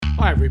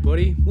Hi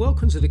everybody,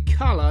 welcome to the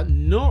Colour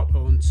Not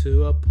On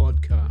Tour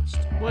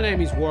podcast. My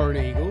name is Warren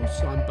Eagles,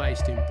 I'm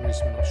based in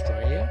Brisbane,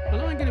 Australia, and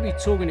I'm going to be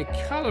talking to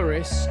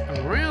colourists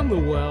around the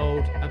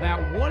world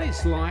about what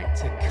it's like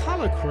to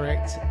colour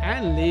correct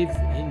and live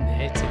in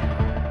their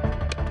town.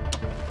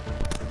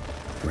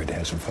 Ready to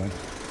have some fun?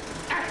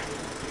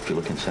 If you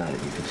look inside,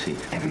 you can see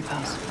every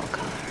possible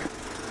color.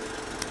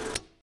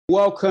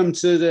 Welcome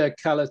to the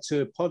Colour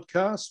Tour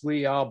podcast.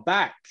 We are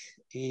back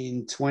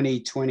in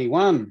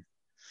 2021.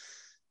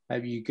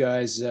 Hope you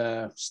guys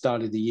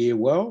started the year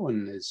well,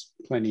 and there's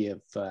plenty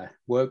of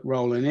work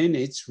rolling in.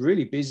 It's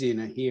really busy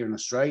here in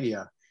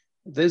Australia.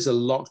 There's a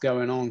lot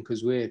going on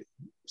because we're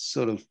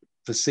sort of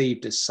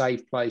perceived a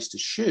safe place to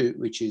shoot,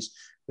 which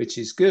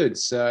is good.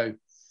 So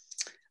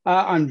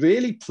I'm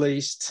really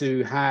pleased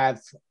to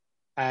have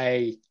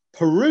a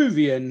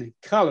Peruvian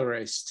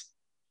colorist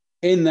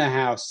in the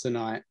house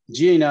tonight,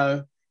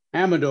 Gino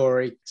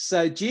Amadori.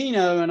 So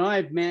Gino and I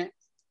have met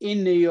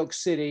in New York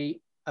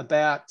City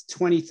about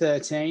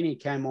 2013. He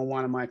came on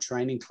one of my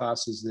training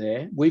classes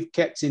there. We've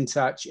kept in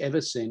touch ever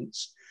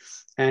since,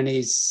 and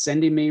he's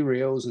sending me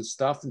reels and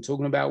stuff and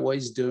talking about what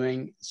he's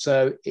doing.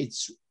 So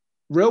it's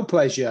real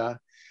pleasure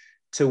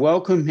to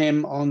welcome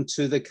him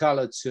onto the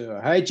Colour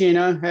Tour. Hey,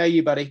 Gino, how are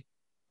you, buddy?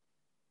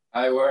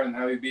 Hi, Warren.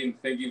 How have you been?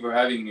 Thank you for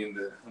having me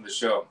on the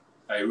show.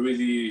 I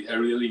really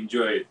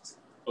enjoy it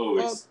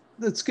always. Well,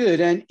 that's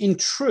good. And in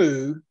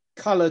true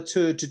Colour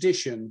Tour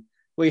tradition,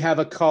 we have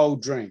a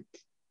cold drink.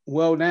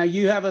 Well, now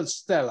you have a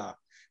Stella.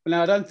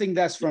 Now, I don't think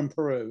that's from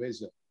Peru,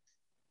 is it?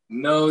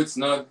 No, it's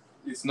not.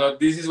 It's not.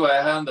 This is what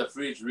I have in the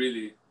fridge,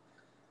 really.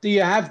 Do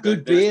you have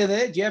good beer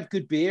there? Do you have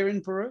good beer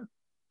in Peru?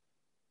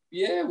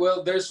 Yeah,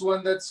 well, there's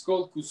one that's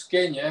called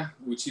Cusqueña,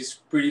 which is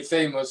pretty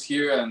famous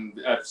here, and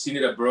I've seen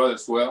it abroad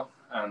as well.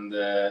 And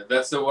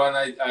that's the one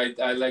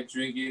I like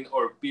drinking,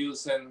 or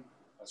Pilsen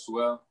as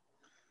well.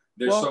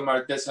 There's some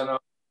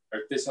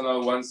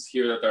artisanal ones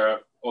here that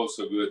are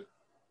also good.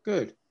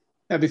 Good.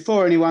 Now,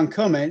 before anyone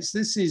comments,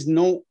 this is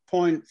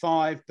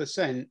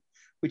 0.5%,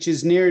 which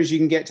is near as you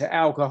can get to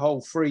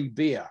alcohol-free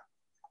beer.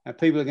 Now,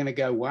 people are going to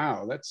go,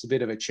 wow, that's a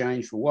bit of a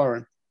change for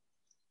Warren.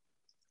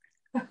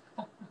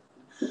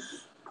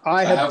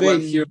 I have been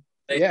one here.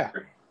 Yeah.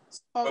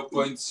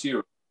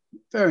 0.0.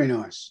 Very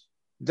nice.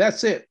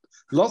 That's it.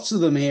 Lots of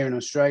them here in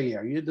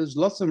Australia. There's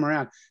lots of them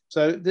around.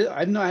 So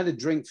I've not had a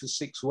drink for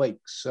 6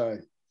 weeks. So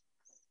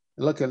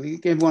look,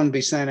 everyone would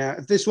be saying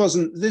if this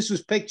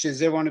was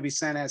pictures, everyone would be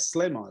saying how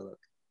slim I look.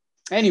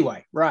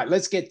 Anyway, right,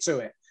 let's get to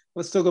it.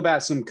 Let's talk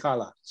about some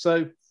color.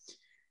 So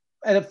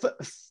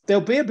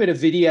there'll be a bit of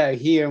video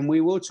here, and we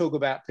will talk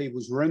about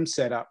people's room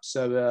setup.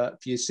 So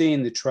if you see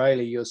in the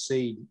trailer, you'll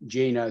see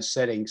Gino's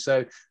setting.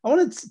 So I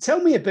want to tell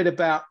me a bit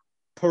about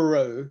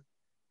Peru.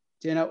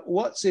 You know,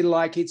 what's it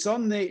like? It's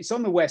on the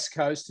West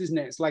Coast, isn't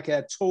it? It's like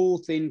a tall,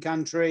 thin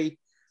country.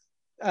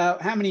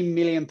 How many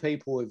million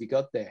people have you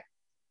got there?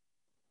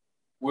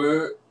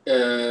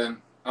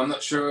 I'm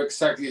not sure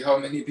exactly how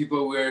many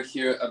people we're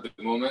here at the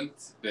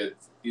moment, but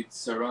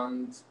it's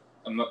around.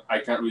 I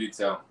can't really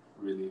tell,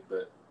 really,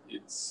 but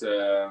it's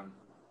a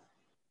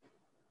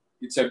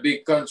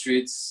big country.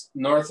 It's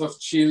north of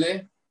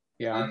Chile,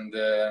 yeah, and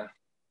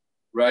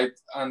right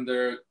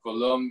under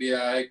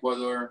Colombia,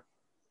 Ecuador.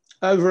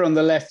 Over on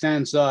the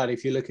left-hand side,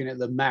 if you're looking at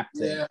the map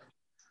there.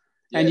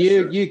 Yeah. And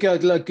you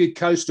got like good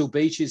coastal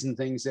beaches and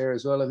things there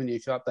as well, haven't you?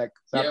 Up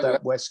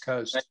that West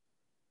Coast.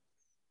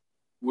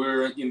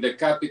 We're in the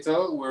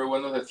capital. We're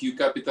one of the few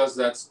capitals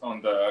that's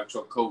on the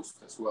actual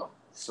coast as well.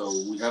 So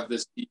we have the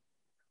sea,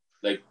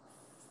 like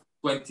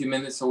 20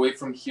 minutes away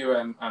from here.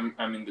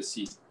 I'm in the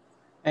sea.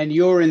 And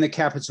you're in the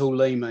capital,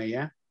 Lima,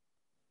 yeah?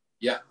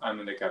 Yeah,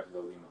 I'm in the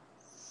capital, Lima.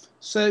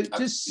 So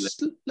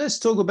just let's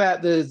talk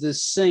about the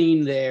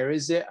scene there.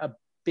 Is it a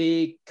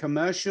big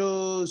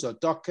commercials or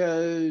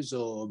docos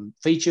or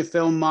feature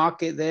film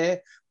market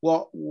there?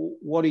 What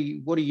do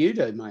you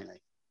do mainly?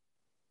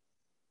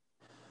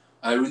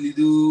 I really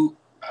do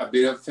a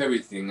bit of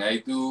everything. I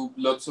do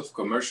lots of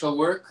commercial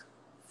work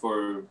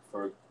for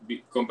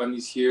big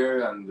companies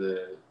here and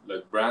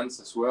like brands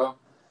as well.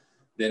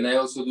 Then I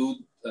also do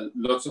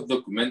lots of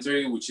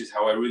documentary, which is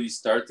how I really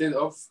started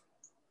off,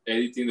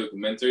 editing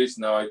documentaries.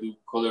 Now I do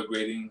color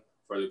grading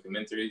for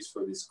documentaries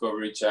for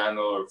Discovery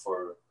Channel or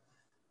for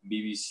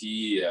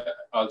BBC,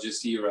 Al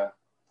Jazeera.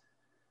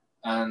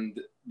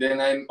 And then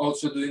I'm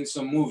also doing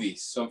some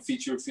movies, some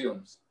feature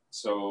films.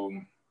 So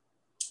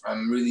I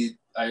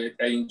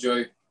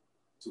enjoy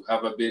to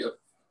have a bit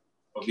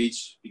of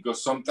each,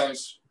 because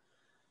sometimes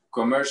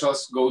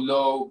commercials go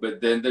low, but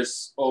then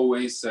there's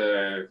always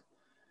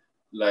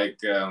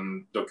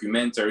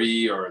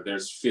documentary, or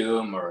there's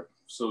film,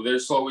 so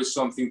there's always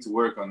something to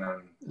work on,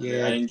 and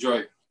I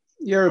enjoy.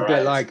 You're a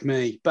bit like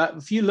me, but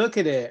if you look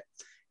at it,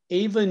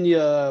 even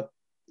your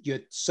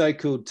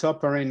so-called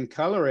topper end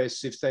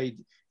colorists, if they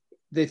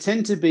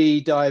tend to be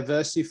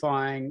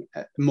diversifying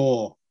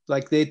more.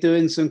 Like they're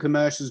doing some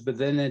commercials, but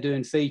then they're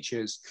doing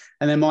features,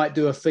 and they might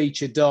do a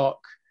feature doc.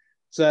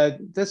 So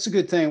that's a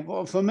good thing.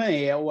 Well, for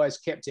me, I always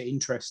kept it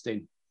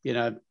interesting,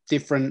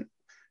 different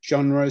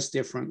genres,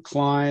 different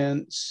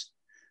clients.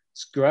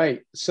 It's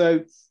great.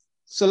 So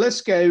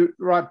let's go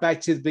right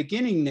back to the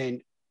beginning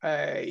then.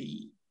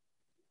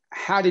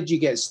 How did you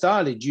get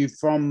started? You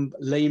from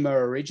Lima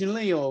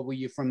originally, or were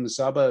you from the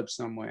suburbs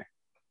somewhere?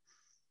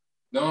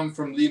 No, I'm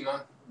from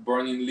Lima,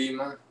 born in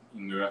Lima,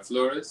 in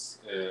Miraflores,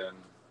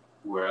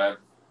 where I've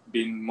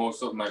been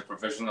most of my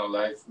professional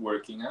life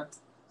working at.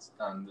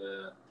 And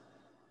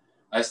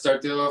I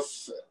started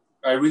off,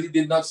 I really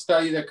did not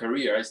study a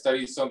career. I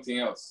studied something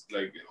else,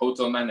 like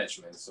hotel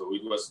management. So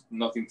it was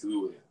nothing to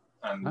do with it.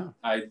 And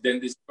I then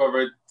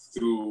discovered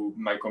through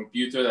my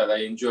computer that I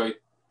enjoyed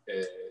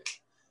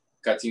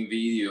cutting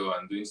video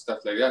and doing stuff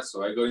like that.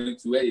 So I got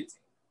into editing.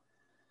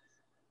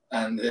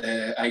 And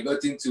I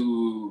got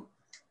into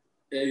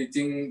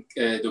editing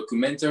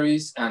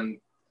documentaries and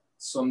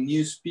some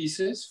news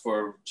pieces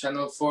for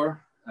Channel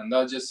 4 and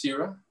Al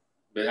Jazeera.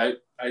 But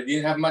I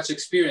didn't have much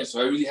experience,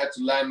 so I really had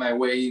to lie my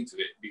way into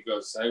it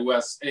because I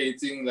was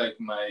editing like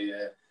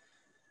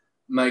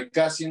my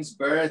cousin's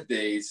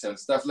birthdays and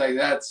stuff like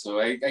that. So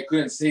I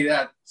couldn't say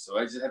that. So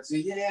I just had to say,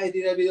 yeah, I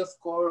did a bit of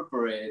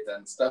corporate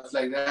and stuff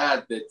like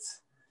that, but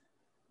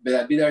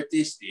a bit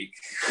artistic,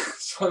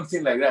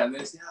 something like that. And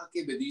they say,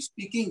 okay, but do you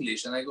speak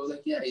English? And I go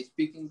like, yeah, I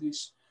speak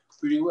English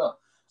pretty well.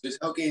 So it's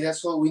okay,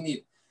 that's all we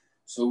need.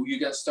 So you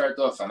can start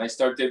off. And I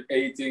started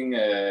editing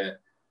a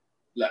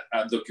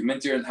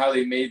documentary on how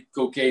they made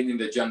cocaine in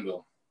the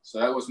jungle. So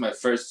that was my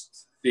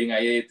first thing I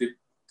edited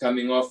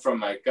coming off from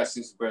my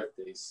cousin's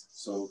birthdays.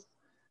 So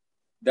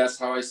that's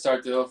how I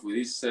started off with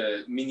these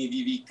mini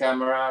DV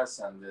cameras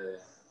and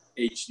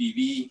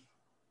HDV,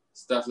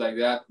 stuff like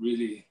that,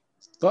 really.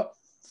 But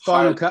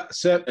Final Cut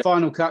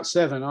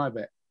 7, I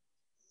bet.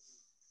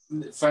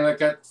 Final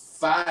Cut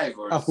 5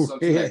 or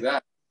something like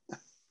that.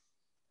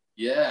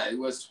 Yeah, it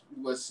was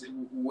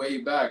way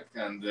back,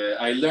 and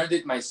I learned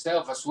it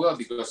myself as well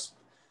because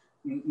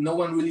no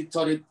one really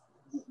taught it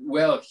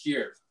well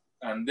here.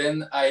 And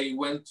then I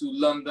went to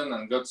London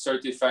and got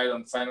certified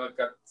on Final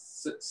Cut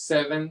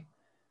 7,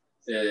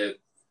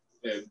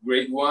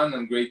 grade 1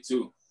 and grade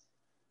 2,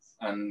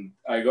 and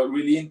I got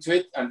really into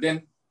it. And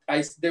then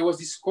there was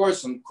this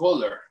course on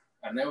color,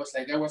 and I was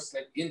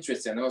like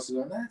interested, and I was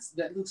going,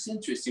 that looks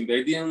interesting, but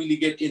I didn't really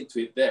get into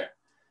it there.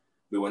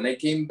 But when I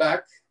came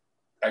back,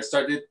 I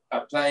started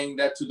applying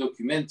that to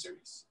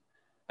documentaries,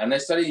 and I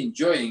started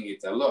enjoying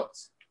it a lot.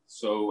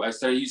 So I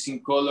started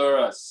using color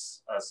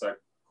as a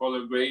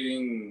color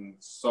grading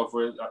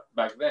software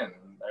back then,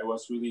 and I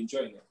was really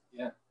enjoying it.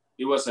 Yeah,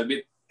 it was a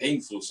bit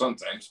painful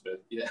sometimes,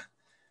 but yeah,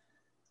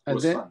 it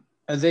was fun.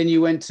 And then you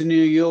went to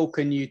New York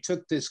and you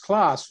took this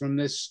class from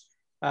this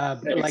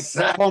like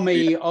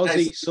Tommy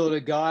Aussie sort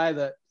of guy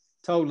that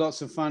told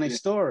lots of funny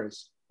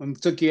stories and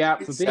took you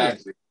out for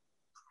beers.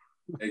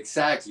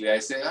 Exactly. I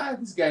said,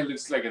 this guy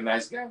looks like a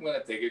nice guy. I'm going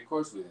to take a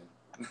course with him.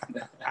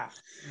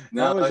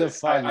 That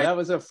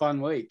was a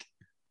fun week.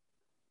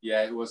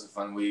 Yeah, it was a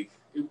fun week.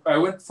 I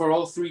went for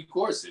all 3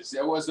 courses.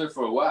 I was there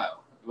for a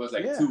while. It was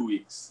like 2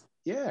 weeks.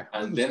 Yeah.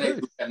 And then I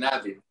took an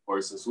Avid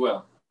course as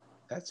well.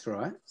 That's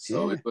right.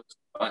 So it was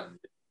fun.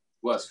 It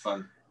was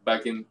fun.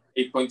 Back in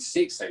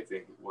 8.6, I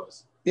think it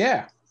was.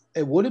 Yeah,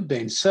 it would have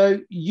been. So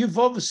you've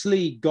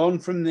obviously gone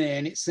from there,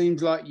 and it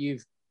seems like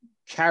you've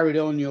carried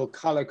on your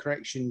color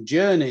correction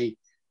journey.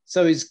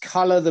 So is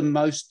color the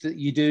most that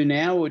you do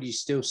now, or do you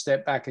still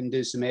step back and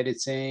do some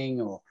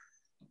editing, or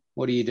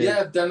what do you do?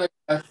 Yeah, I've done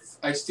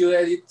I still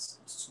edit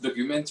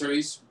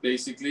documentaries,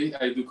 basically.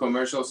 I do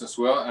commercials as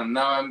well, and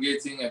now I'm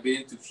getting a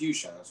bit into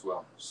fusion as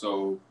well.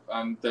 So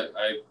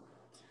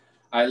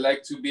I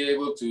like to be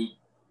able to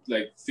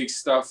like fix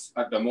stuff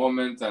at the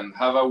moment and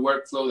have a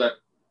workflow that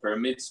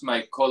permits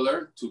my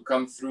color to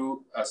come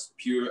through as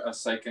pure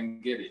as I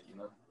can get it, you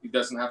know. It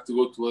doesn't have to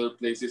go to other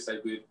places. I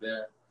do it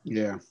there.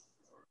 Yeah.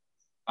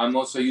 I'm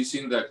also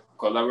using the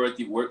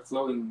collaborative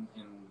workflow in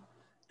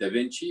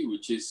DaVinci,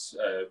 which is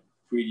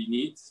pretty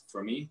neat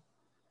for me.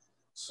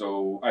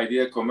 So I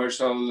did a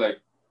commercial like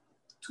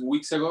 2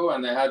 weeks ago,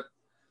 and I had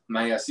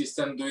my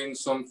assistant doing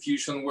some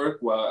fusion work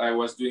while I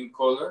was doing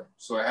color.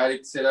 So I had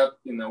it set up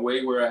in a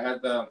way where I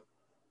had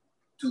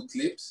 2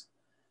 clips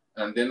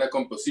and then a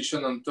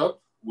composition on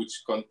top,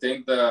 which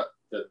contained the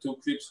 2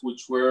 clips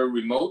which were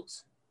remote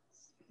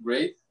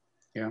grade.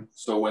 Yeah.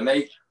 So when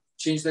I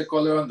changed the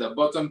color on the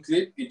bottom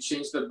clip, it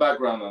changed the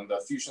background on the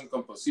fusion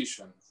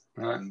composition,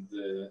 and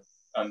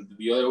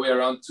the other way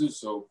around too.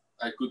 So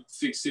I could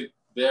fix it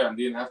there and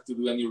didn't have to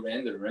do any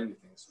render or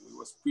anything. So it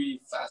was pretty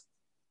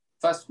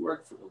fast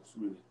workflows,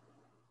 really.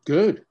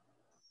 Good.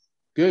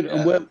 Yeah.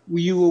 And where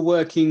you were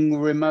working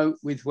remote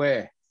with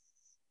where?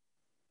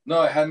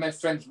 No, I had my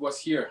friend who was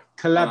here.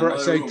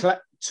 So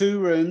 2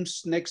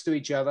 rooms next to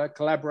each other,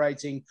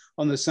 collaborating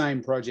on the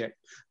same project.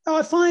 Now,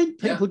 I find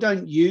people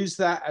don't use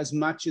that as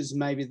much as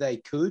maybe they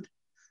could.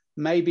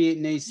 Maybe it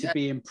needs to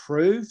be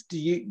improved.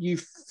 You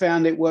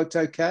found it worked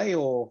okay,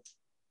 or?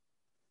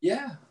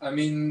 Yeah, I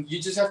mean,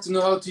 you just have to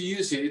know how to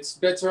use it. It's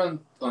better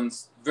on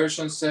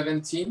version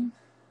 17.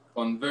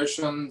 On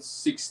version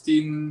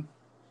 16,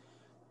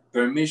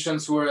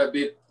 permissions were a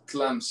bit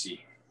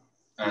clumsy,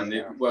 and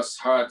it was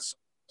hard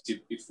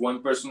if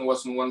one person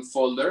was on one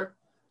folder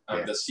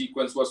and the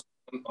sequence was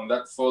on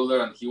that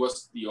folder and he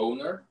was the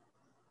owner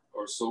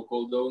or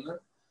so-called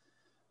owner,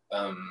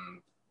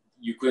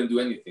 you couldn't do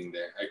anything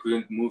there. I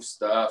couldn't move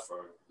stuff,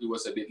 or it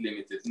was a bit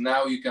limited.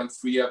 Now you can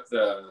free up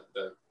the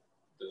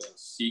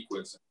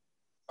sequence.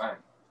 Fine.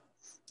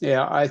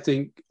 Yeah, I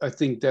think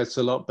that's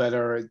a lot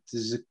better.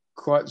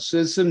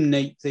 There's some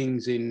neat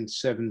things in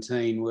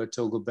 17 we'll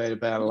talk a bit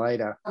about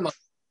later.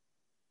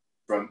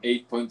 From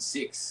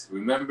 8.6,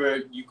 remember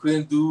you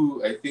couldn't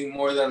do, I think,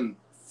 more than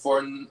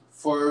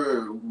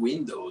four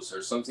windows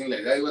or something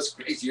like that. It was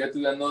crazy. You had to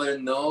do another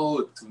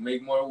node to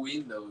make more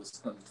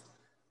windows.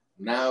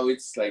 Now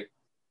it's like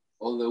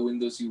all the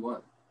windows you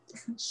want.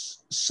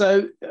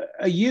 So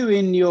are you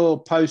in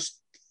your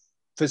post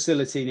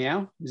facility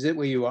now? Is it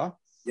where you are?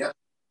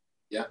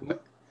 Yeah.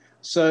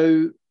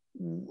 So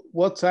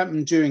what's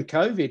happened during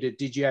COVID?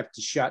 Did you have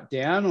to shut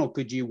down, or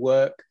could you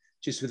work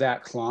just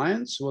without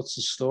clients? What's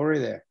the story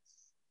there?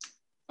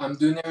 I'm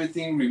doing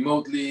everything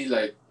remotely.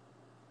 Like,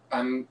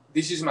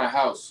 this is my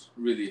house,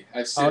 really.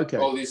 I've set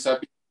all this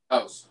up in my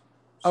house.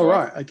 So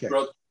right. Okay.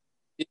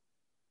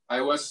 I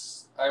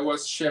was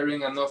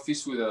sharing an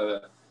office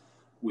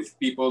with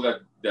people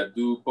that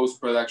do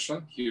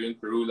post-production here in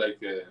Peru. Like,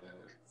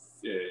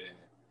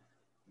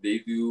 they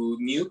do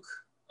Nuke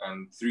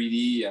and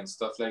 3D and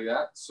stuff like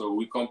that. So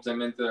we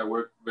complemented our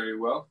work very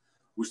well.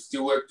 We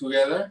still work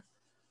together,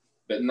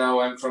 but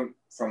now I'm from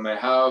my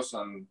house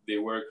and they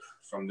work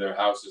from their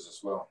houses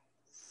as well.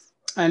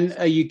 And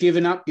are you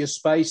giving up your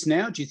space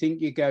now? Do you think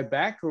you go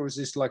back, or is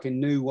this like a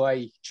new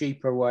way,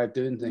 cheaper way of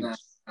doing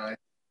things? No,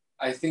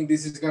 I think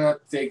this is gonna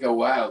take a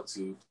while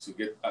to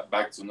get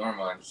back to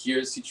normal. And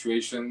here's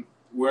situation,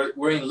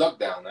 we're in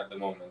lockdown at the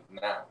moment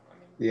now.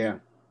 I mean,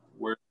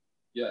 we're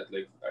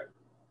like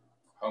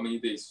how many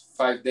days?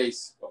 5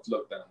 days of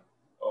lockdown,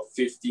 or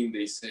 15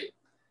 they say.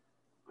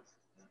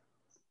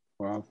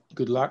 Well,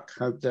 good luck.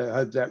 Hope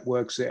that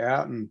works it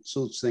out and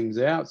sorts things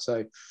out.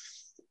 So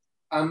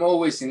I'm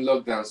always in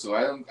lockdown, so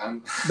I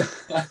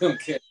don't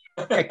care.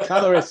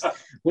 Colorist,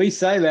 we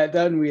say that,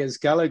 don't we, as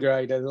color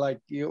grader? Like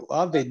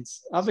I've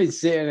been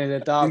sitting in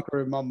a dark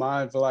room on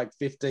my own for like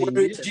 15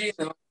 years.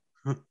 Gino,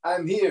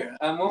 I'm here.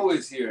 I'm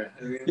always here.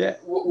 I mean,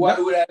 why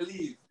would I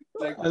leave?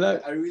 Like,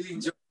 I really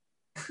enjoy.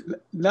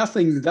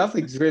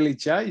 Nothing's really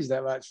changed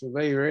that much for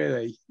me,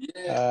 really.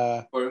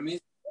 Yeah, for me,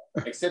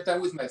 except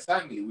I'm with my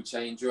family, which I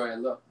enjoy a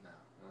lot now.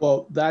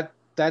 Well, that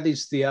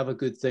is the other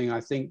good thing.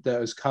 I think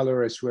that as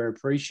colorists, we're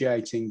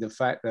appreciating the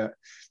fact that,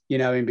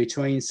 in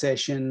between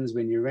sessions,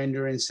 when you're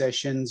rendering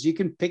sessions, you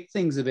can pick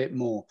things a bit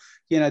more,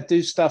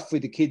 do stuff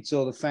with the kids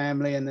or the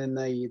family, and then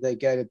they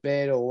go to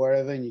bed or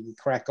wherever, and you can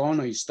crack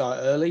on, or you start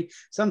early.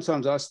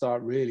 Sometimes I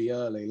start really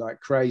early, like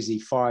crazy,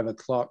 5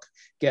 o'clock,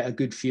 get a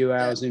good few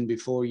hours in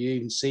before you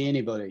even see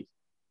anybody.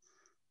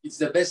 It's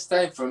the best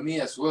time for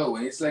me as well,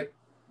 when it's like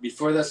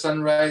before the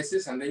sun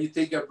rises, and then you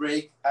take a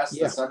break as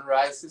the sun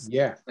rises.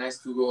 Yeah. It's nice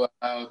to go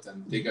out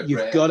and take a break.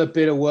 You've got a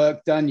bit of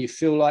work done. You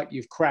feel like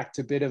you've cracked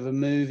a bit of a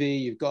movie.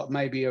 You've got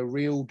maybe a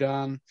reel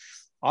done.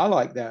 I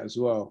like that as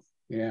well.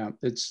 Yeah,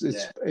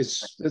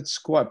 it's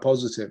quite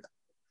positive.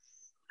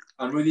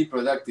 I'm really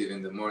productive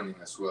in the morning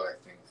as well, I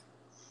think.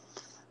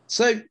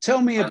 So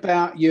tell me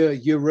about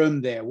your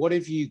room there. What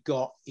have you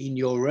got in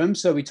your room?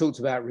 So we talked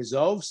about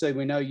Resolve. So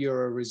we know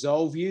you're a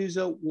Resolve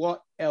user.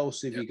 What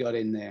else have you got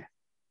in there?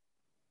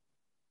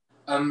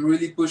 I'm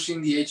really pushing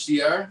the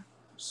HDR.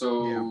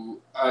 So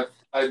I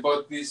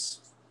bought this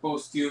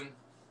Postium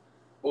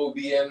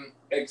OBM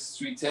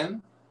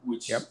X310,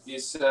 which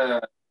is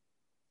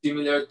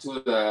similar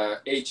to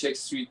the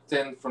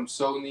HX310 from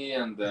Sony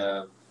and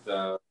the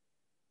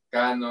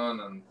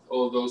Canon and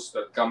all those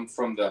that come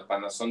from the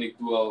Panasonic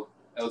Dual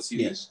LCD.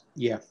 Yes.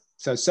 Yeah.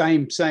 So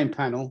same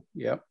panel.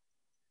 Yep.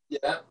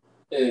 Yeah.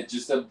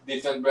 Just a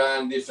different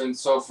brand, different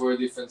software,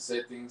 different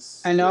settings.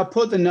 And I'll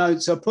put the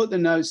notes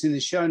in the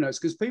show notes,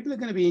 because people are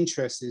going to be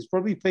interested. There's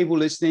probably people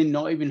listening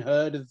not even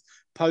heard of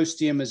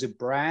Postium as a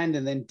brand,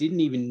 and then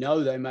didn't even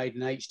know they made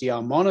an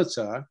HDR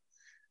monitor.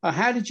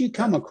 How did you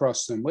come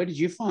across them? Where did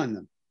you find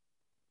them?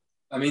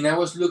 I mean, I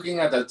was looking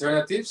at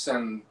alternatives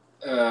and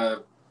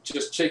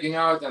just checking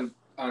out,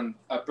 and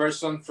a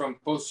person from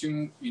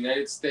Postium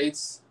United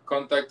States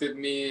contacted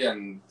me,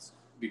 and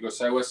because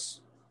I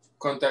was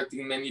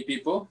contacting many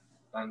people,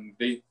 and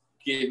they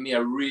gave me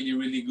a really,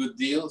 really good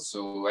deal,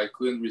 so I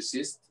couldn't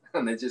resist,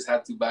 and I just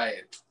had to buy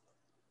it.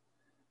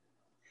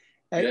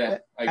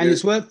 And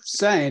it's worth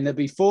saying that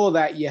before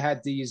that you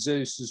had the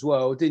Asus as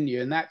well, didn't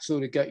you? And that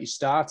sort of got you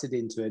started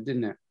into it,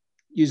 didn't it?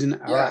 Using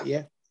it, all right,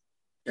 yeah.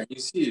 Can you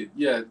see it?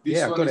 Yeah,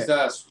 this one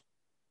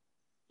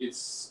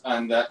is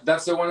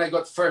that's the one I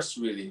got first,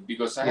 really,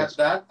 because I had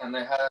that, and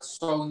I had a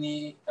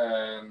Sony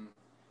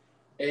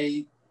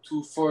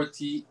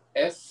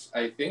A240F,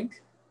 I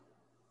think.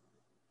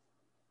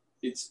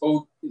 It's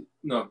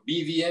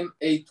BVM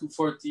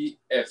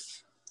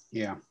A240F.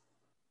 Yeah.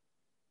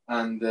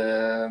 And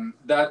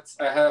that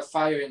I had a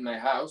fire in my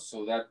house,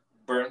 so that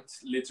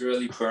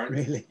literally burnt.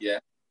 Really? Yeah.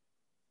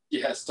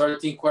 Yeah,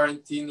 starting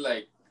quarantine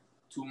like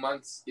 2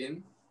 months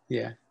in.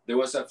 Yeah. there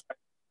was a,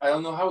 I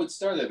don't know how it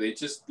started. It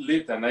just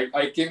lit, and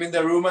I came in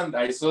the room and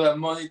I saw that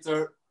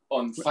monitor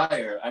on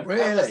fire, and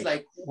Really? I was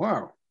like,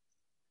 wow.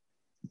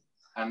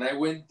 And I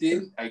went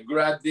in, I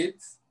grabbed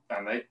it,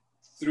 and I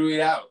threw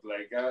it out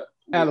like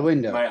Out the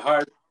window. My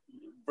heart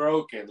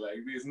broken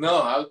like this.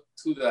 No, out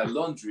to the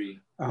laundry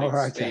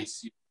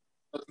space.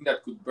 Nothing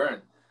that could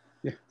burn.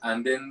 Yeah.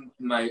 And then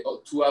my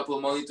 2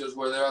 Apple monitors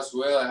were there as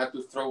well. I had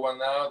to throw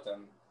one out,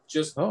 and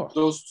just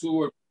those 2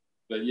 were.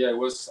 But yeah, it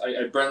was.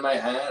 I burned my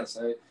hands.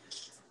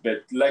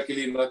 But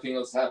luckily, nothing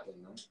else happened.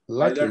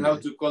 No? I learned how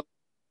to call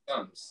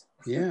thumbs.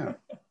 Yeah.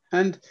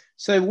 And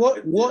so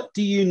what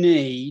do you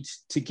need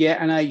to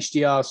get an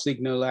HDR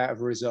signal out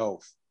of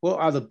Resolve? What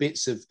other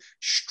bits of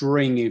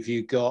string have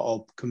you got,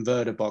 or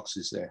converter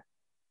boxes there?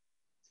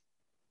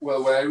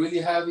 Well, what I really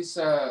have is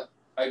I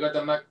got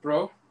a Mac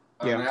Pro,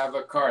 and I have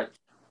a card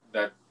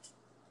that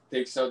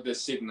takes out the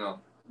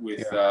signal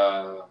with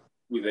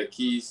the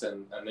keys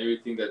and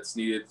everything that's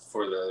needed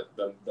for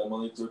the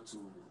monitor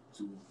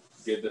to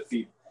get the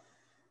feed.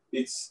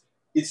 It's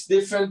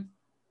different,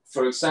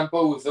 for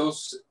example, with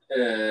those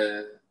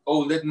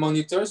OLED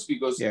monitors,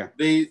 because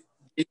they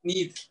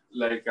need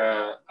like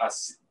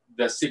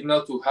the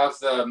signal to have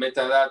the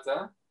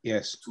metadata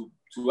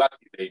to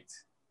activate.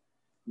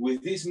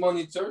 With these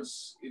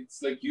monitors,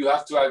 it's like you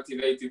have to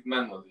activate it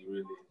manually,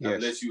 really,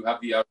 unless you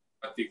have the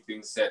automatic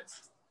thing set.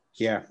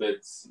 Yeah.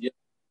 But yeah,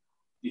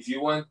 if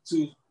you want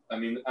to, I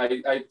mean,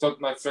 I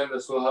taught my friend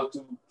as well how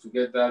to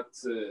get that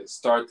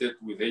started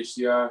with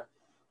HDR.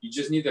 You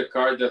just need a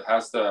card that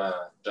has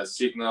the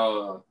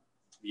signal,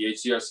 the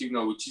HDR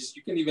signal, which is,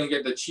 you can even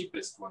get the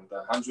cheapest one,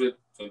 the $125.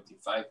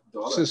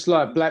 So it's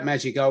like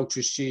Blackmagic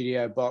Ultra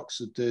Studio box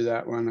would do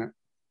that, won't it?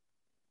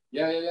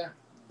 Yeah.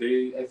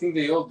 I think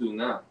they all do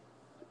now.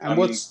 And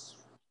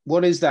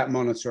what is that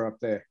monitor up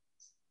there?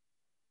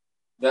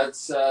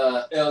 That's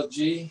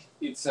LG.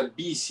 It's a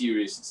B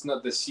series. It's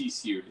not the C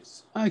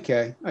series.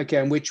 Okay.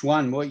 And which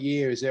one? What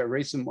year? Is it a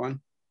recent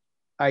one?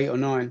 8 or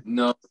 9?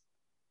 No,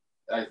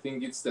 I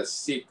think it's the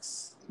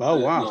 6. Oh,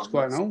 wow. It's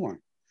quite an old one.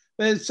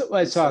 But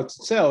it's hard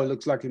to tell. It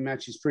looks like it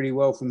matches pretty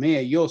well from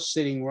here. You're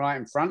sitting right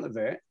in front of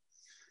it.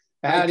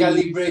 I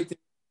calibrate it.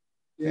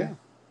 Yeah.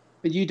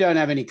 But you don't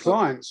have any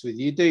clients with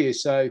you, do you?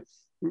 So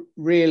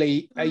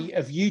really,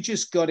 have you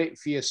just got it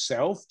for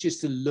yourself, just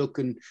to look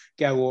and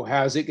go, well,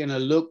 how's it going to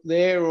look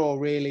there? Or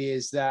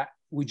really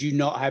would you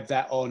not have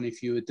that on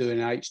if you were doing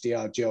an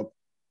HDR job?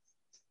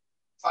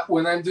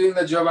 When I'm doing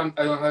the job,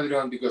 I don't have it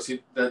on because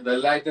the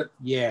light that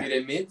it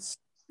emits,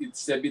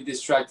 it's a bit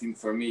distracting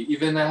for me.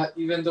 Even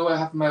though I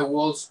have my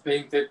walls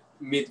painted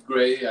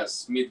mid-gray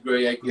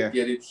I could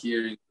get it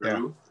here in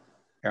Peru.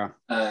 Yeah.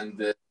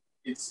 And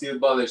it still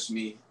bothers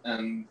me.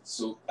 And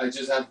so I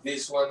just have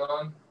this one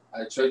on.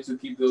 I try to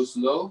keep those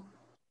low,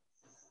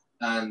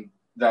 and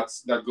that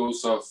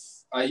goes off.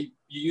 I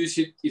use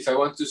it if I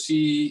want to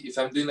see, if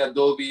I'm doing a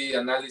Dolby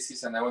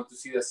analysis and I want to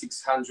see the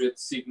 600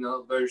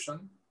 signal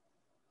version,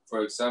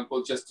 for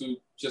example, just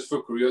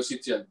for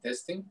curiosity and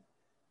testing,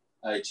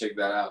 I check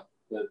that out.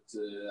 But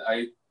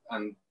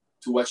and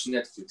to watch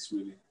Netflix,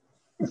 really.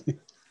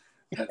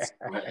 That's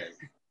why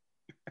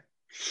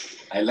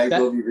I like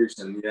Dolby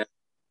Vision. Yeah,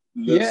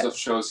 lots of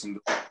shows in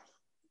the.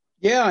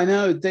 Yeah, I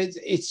know.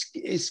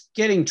 It's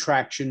getting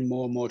traction,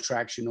 more and more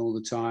traction all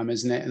the time,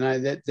 isn't it?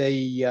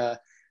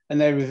 And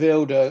they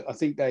revealed, I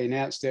think they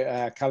announced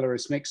it,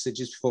 Colorist Mixer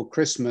just before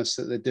Christmas,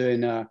 that they're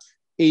doing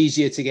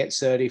easier to get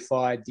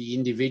certified. The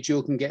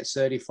individual can get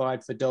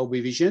certified for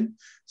Dolby Vision,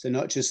 so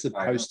not just the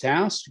post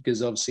house,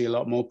 because obviously a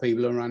lot more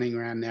people are running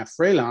around now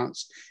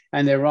freelance,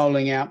 and they're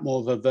rolling out more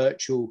of a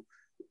virtual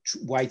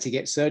way to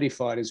get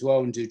certified as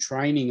well and do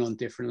training on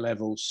different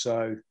levels.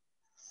 So.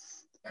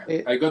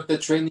 I got the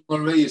training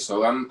already,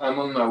 so I'm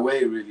on my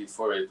way really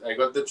for it. I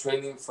got the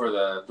training for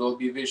the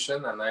Dolby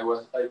Vision, and I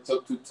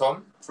talked to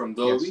Tom from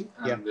Dolby,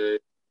 and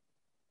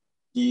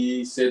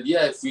he said,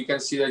 if we can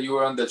see that you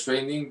were on the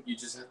training, you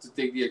just have to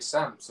take the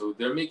exam. So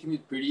they're making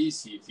it pretty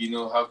easy if you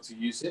know how to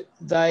use it.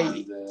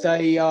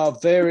 They are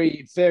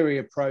very, very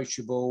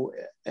approachable,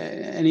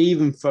 and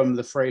even from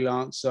the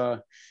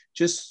freelancer,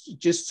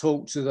 just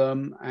talk to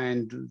them,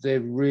 and they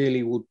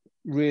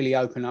really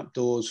open up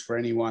doors for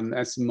anyone.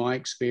 That's my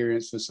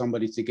experience for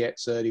somebody to get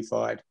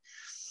certified.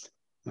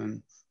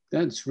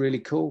 That's really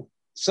cool.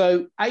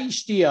 So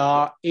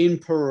HDR in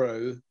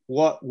Peru,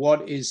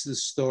 what is the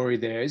story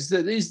there? Is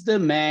the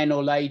man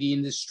or lady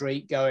in the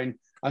street going,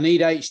 I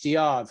need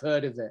HDR, I've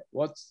heard of it?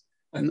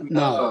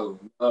 No.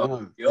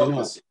 The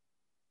opposite.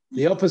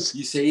 The opposite.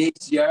 You say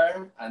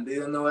HDR and they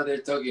don't know what they're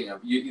talking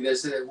about. They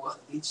say, what?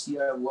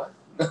 HDR, what?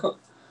 No.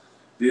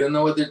 They don't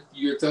know what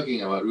you're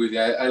talking about, really.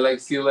 I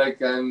feel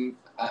like I'm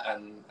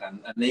an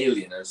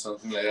alien or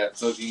something like that,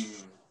 talking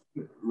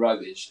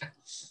rubbish.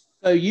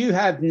 So you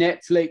have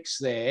Netflix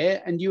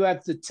there, and you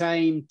have the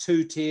same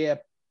 2-tier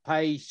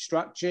pay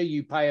structure.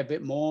 You pay a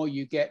bit more,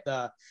 you get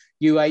the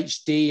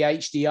UHD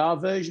HDR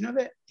version of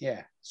it.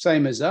 Yeah,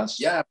 same as us.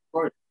 Yeah, of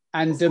course.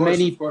 And do you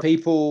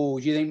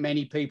think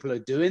many people are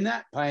doing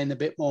that, paying a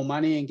bit more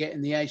money and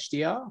getting the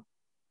HDR?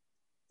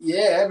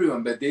 Yeah,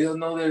 everyone, but they don't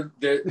know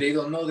they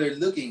don't know they're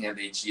looking at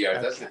HDR.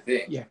 Okay. That's the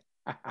thing. Yeah.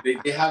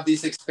 they have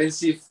these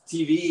expensive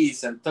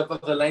TVs and top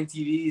of the line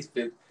TVs,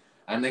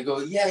 and they go,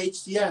 yeah,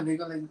 HDR, and they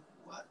go like,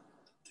 what?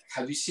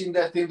 Have you seen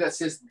that thing that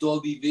says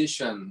Dolby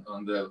Vision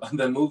on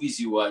the movies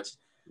you watch?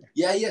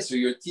 Yeah. So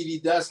your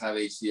TV does have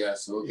HDR,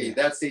 so okay,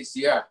 that's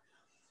HDR.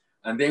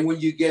 And then when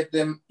you get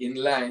them in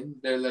line,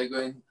 they're like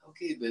going,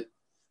 okay, but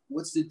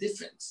what's the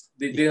difference?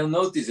 They don't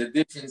notice a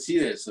difference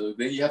either. So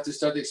then you have to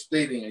start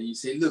explaining, and you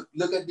say,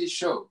 look at this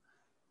show.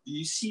 Do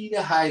you see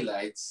the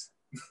highlights?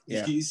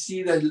 Yeah. Do you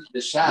see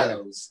the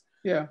shadows?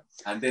 Yeah.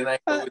 And then I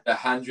go with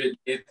 100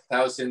 nit,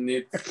 1,000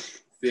 nit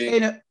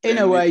thing. In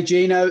a way,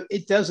 Gino,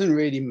 it doesn't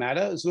really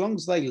matter. As long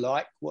as they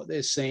like what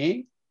they're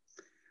seeing,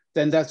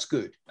 then that's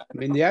good. I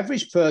mean, the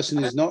average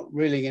person is not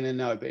really going to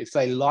know, but if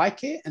they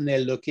like it and they're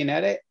looking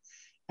at it,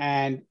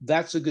 and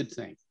that's a good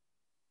thing.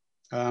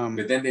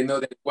 But then they know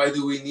that, why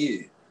do we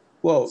need it?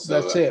 Well,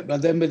 so, that's it.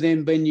 But then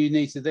when you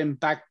need to then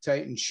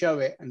backdate and show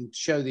it and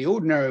show the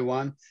ordinary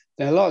one,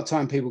 then a lot of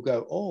time people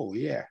go, oh,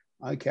 yeah,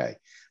 okay.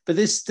 But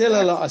there's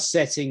still a lot of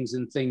settings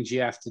and things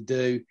you have to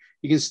do.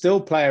 You can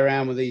still play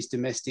around with these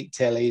domestic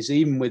tellies,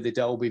 even with the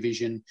Dolby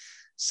Vision.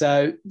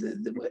 So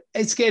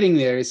it's getting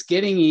there. It's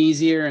getting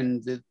easier.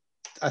 And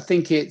I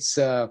think it's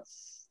a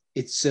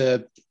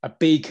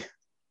big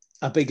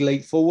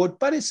leap forward,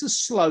 but it's a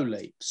slow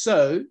leap.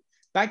 So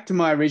back to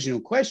my original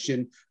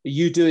question, are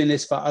you doing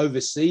this for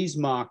overseas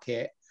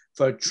market,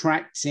 for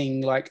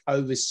attracting like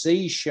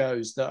overseas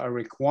shows that are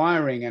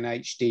requiring an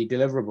HD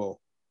deliverable?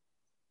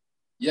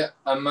 Yeah,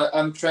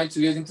 I'm trying to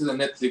get into the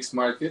Netflix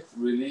market,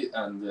 really,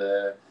 and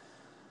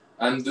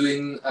I'm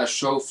doing a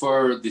show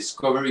for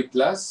Discovery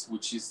Plus,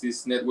 which is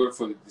this network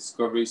for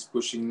Discovery is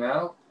pushing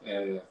now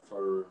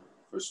for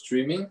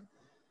streaming.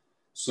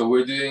 So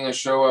we're doing a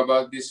show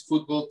about this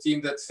football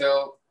team that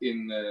fell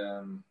in.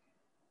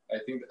 I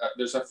think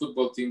there's a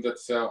football team that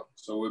fell.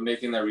 So we're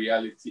making a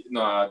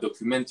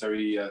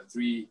documentary, a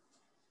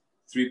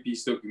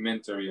three-piece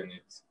documentary on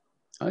it.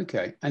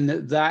 Okay, and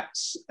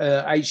that's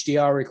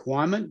HDR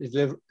requirement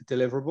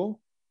deliverable?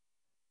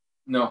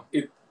 No,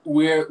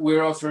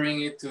 we're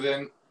offering it to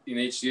them in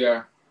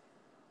HDR.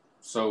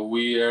 So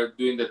we are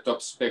doing the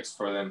top specs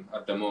for them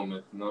at the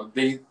moment. No,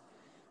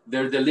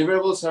 their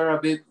deliverables are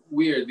a bit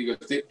weird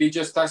because they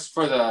just ask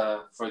for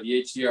the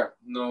HDR,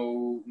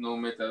 no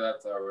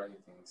metadata or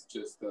anything. It's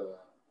just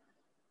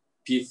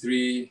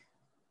P3,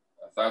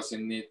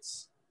 1,000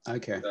 nits.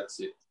 Okay,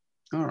 that's it.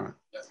 All right.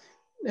 Yeah.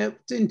 Now,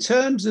 in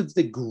terms of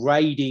the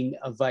grading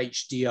of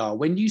HDR,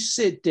 when you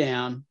sit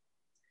down,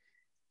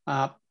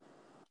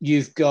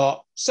 you've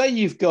got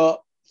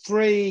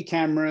 3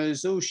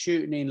 cameras all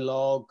shooting in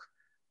log.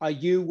 Are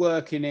you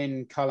working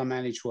in color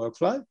managed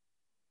workflow?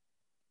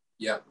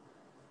 Yeah.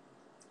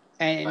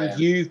 And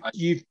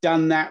you've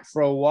done that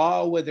for a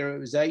while, whether it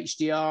was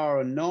HDR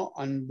or not,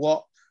 and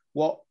what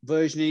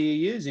version are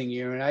you using?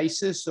 You're in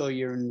ACES or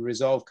you're in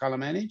Resolve Color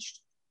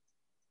Managed?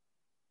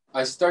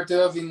 I started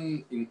off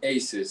in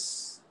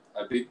ACES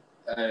a bit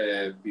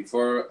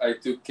before I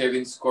took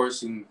Kevin's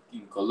course in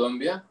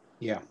Colombia.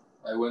 Yeah.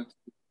 I went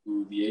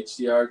to the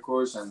HDR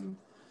course, and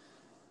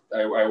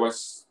I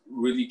was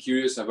really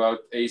curious about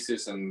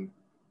ACES and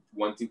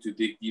wanting to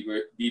dig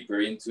deeper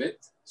into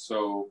it.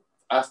 So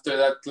after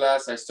that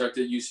class, I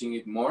started using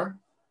it more.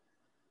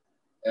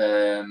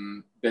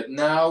 But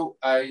now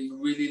I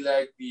really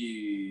like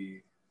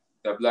the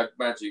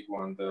Blackmagic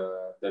one,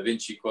 the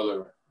DaVinci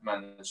Color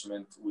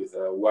Management with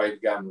a wide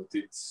gamut.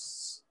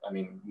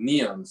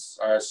 Neons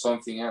are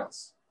something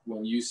else.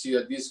 When you see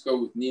a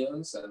disco with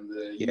neons and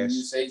you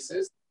use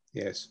ACES,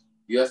 yes,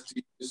 you have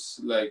to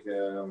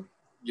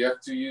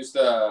use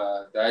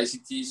the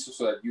ICTs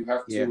so that you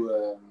have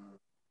to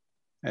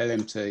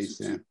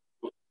LMTs,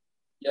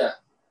 yeah,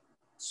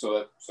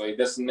 so it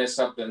doesn't mess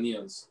up the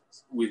neons.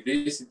 With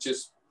this, it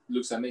just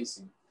looks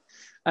amazing.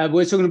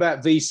 We're talking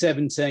about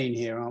V17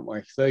 here, aren't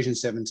we? Version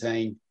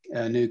 17,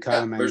 new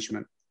color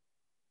management.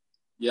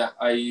 Yeah,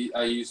 I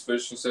use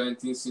version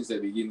 17 since the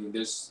beginning.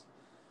 There's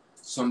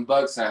some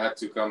bugs I had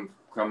to come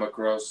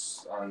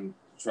across and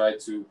try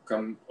to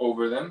come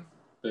over them,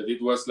 but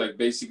it was like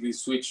basically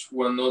switch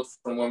one node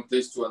from one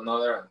place to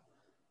another, and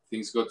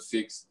things got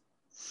fixed.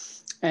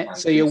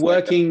 So you're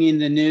working in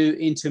the new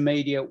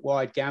intermediate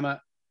wide gamut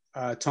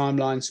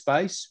timeline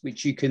space,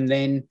 which you can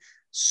then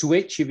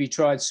switch. Have you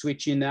tried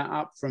switching that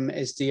up from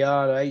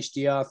SDR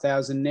to HDR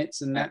 1,000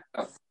 nits and that?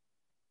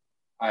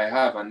 I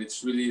have, and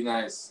it's really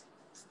nice.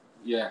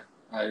 Yeah,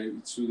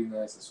 it's really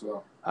nice as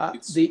well.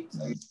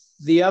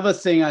 The other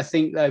thing I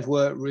think they've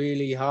worked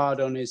really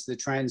hard on is the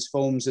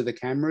transforms of the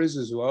cameras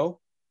as well.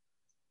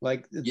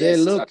 Like they're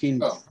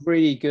looking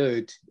pretty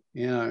good,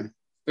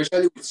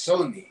 Especially with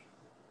Sony.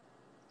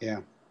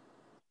 Yeah.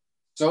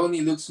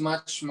 Sony looks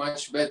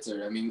much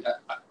better.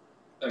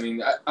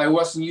 I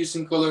wasn't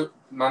using color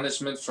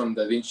management from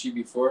DaVinci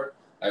before.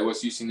 I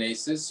was using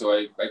ACES, so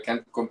I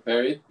can't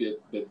compare it.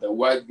 But the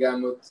wide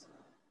gamut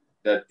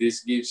that this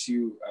gives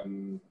you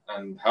and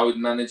how it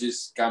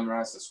manages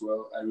cameras as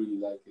well, I really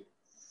like it.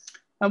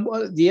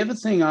 And the other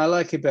thing I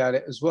like about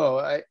it as well,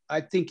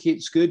 I think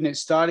it's good and it's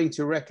starting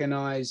to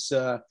recognize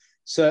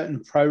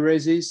certain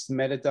ProReses,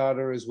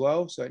 metadata as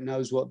well, so it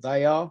knows what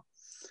they are.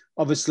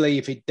 Obviously,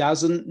 if it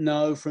doesn't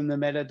know from the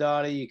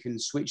metadata, you can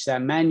switch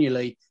that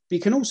manually, but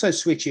you can also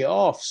switch it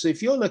off. So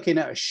if you're looking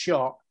at a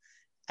shot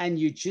and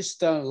you just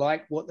don't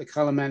like what the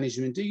color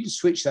management do, you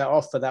switch that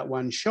off for that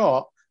one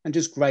shot and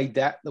just grade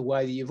that the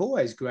way that you've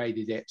always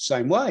graded it,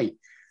 same way.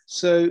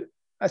 So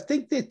I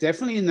think they're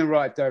definitely in the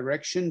right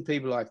direction.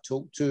 People I've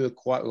talked to are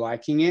quite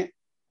liking it.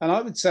 And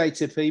I would say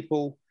to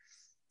people,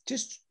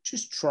 just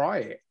try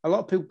it. A lot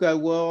of people go,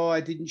 well, I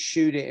didn't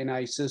shoot it in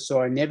ASUS,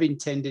 or I never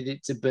intended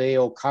it to be,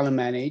 or color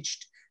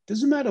managed.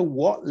 Doesn't matter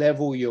what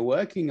level you're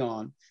working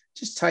on.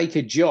 Just take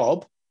a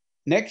job,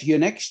 your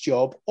next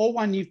job, or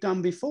one you've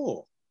done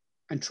before,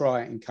 and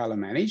try it in color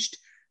managed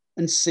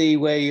and see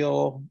where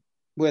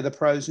the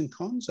pros and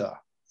cons are.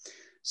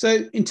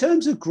 So in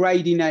terms of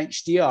grading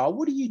HDR,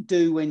 what do you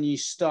do when you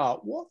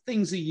start? What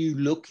things are you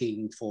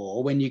looking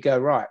for when you go,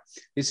 right,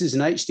 this is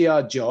an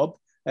HDR job.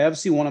 I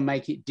obviously want to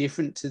make it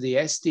different to the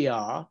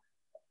SDR.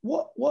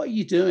 What are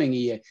you doing? Are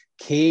you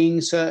keying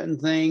certain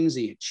things?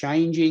 Are you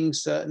changing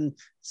certain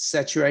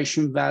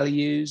saturation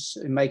values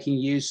and making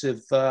use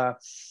of,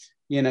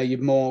 your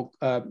more,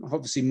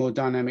 obviously more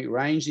dynamic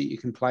range that you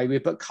can play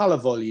with, but color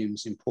volume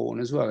is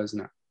important as well, isn't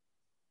it?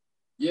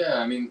 Yeah,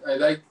 I mean, I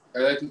like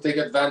to take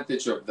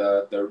advantage of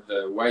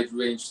the wide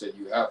range that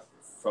you have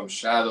from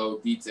shadow,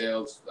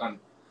 details, and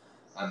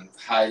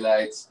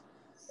highlights.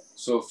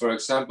 So, for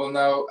example,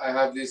 now I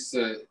have this.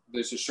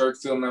 There's a short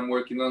film I'm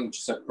working on, which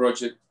is a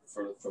project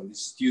from the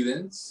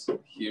students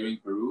here in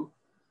Peru,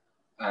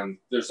 and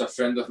there's a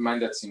friend of mine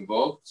that's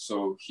involved.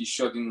 So he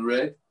shot in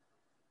red,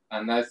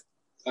 and I've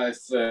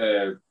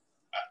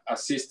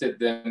assisted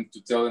them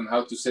to tell them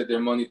how to set their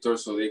monitor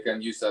so they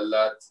can use a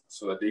lot,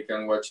 so that they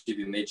can watch it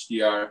in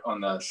HDR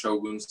on a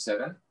Shogun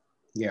 7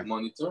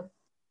 monitor.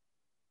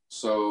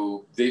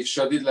 So they've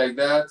shot it like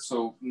that.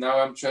 So now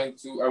I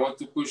want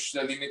to push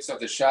the limits of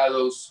the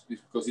shadows,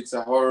 because it's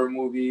a horror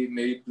movie,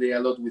 maybe play a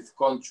lot with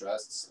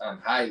contrasts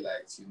and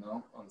highlights,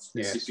 on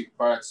specific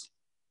parts.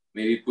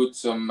 Maybe put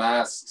some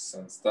masks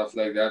and stuff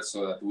like that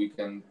so that we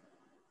can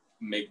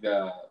make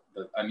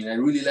I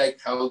really like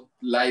how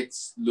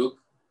lights look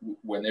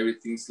when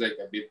everything's like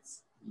a bit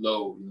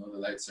low, the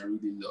lights are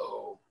really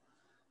low,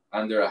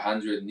 under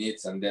 100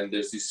 nits, and then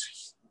there's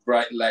this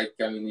bright light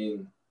coming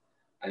in,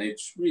 and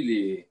it's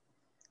really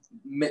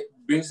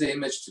brings the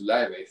image to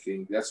life. I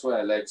think that's what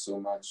I like so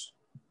much.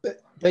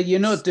 But you're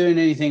not doing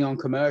anything on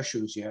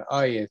commercials yet,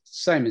 are you?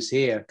 Same as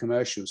here,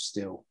 commercials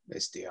still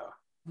SDR.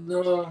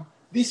 No,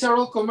 these are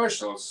all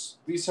commercials.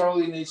 These are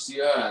all in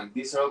HDR, and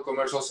these are all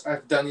commercials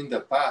I've done in the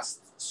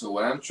past. So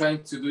what I'm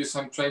trying to do is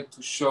I'm trying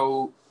to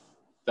show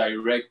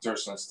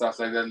directors and stuff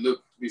like that,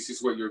 look, this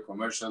is what your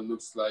commercial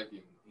looks like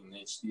in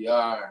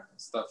HDR and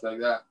stuff like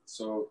that.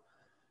 So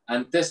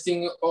I'm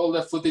testing all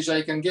the footage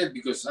I can get,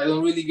 because I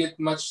don't really get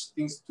much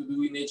things to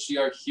do in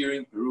HDR here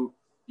in Peru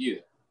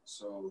either.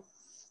 So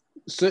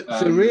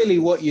really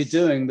what you're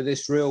doing with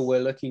this reel we're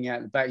looking at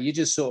in the back, you're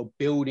just sort of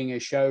building a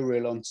show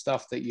reel on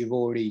stuff that you've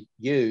already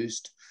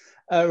used.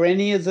 Are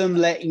any of them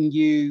letting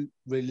you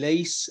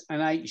release an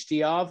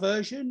HDR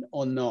version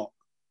or not?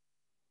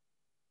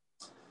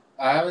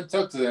 I haven't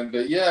talked to them,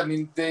 but yeah, I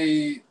mean,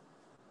 they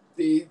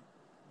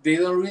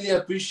don't really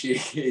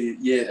appreciate it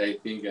yet, I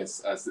think,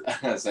 as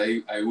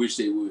I wish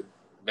they would.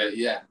 But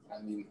yeah,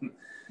 I mean,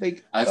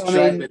 I've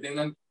tried, but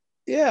then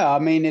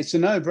it's a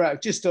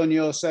no-brainer. Just on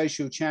your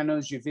social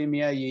channels, your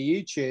Vimeo,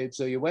 your YouTubes,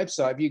 or your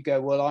website, if you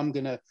go, well, I'm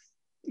going to,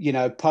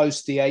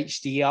 post the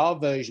HDR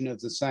version of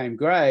the same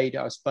grade,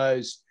 I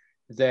suppose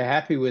if they're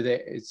happy with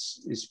it,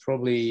 it's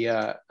probably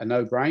a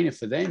no-brainer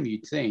for them,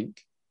 you'd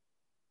think.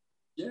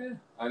 Yeah,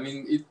 I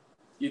mean,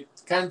 it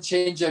can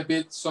change a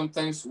bit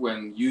sometimes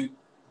when you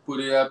put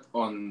it up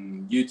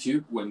on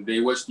YouTube, when they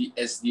watch the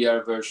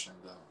SDR version,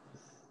 though,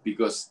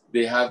 because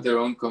they have their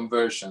own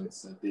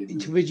conversions that they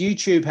do. But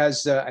YouTube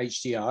has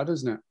HDR,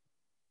 doesn't it?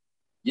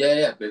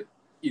 Yeah, but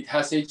it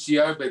has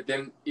HDR, but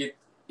then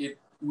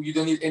you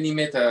don't need any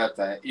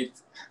metadata.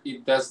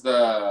 It does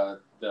the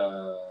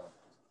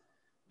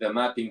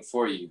mapping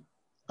for you.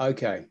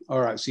 Okay,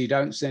 all right. So you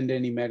don't send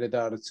any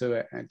metadata to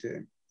it,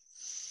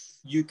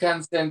 You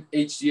can send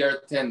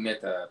HDR10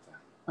 metadata.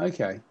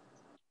 Okay.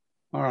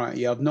 All right.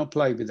 Yeah, I've not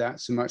played with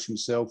that so much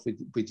myself with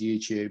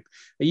YouTube.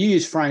 You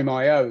use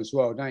Frame.io as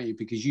well, don't you?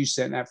 Because you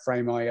sent that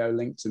Frame.io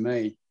link to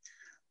me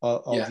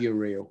of your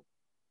reel.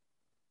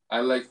 I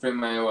like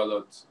Frame.io a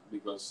lot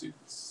because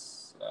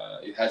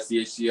it has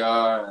the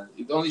HDR. And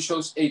it only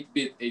shows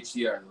 8-bit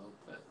HDR,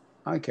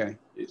 though. Okay.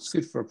 It's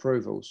good for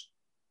approvals.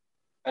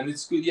 And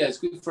it's good. Yeah, it's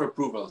good for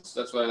approvals.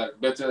 That's why I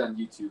like, better than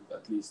YouTube,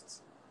 at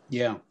least.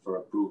 Yeah. For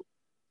approval.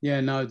 Yeah,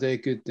 no, they're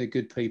good. They're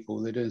good people.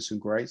 They're doing some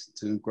great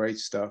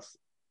stuff.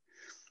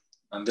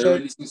 And they're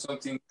releasing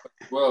something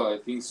well, I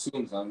think,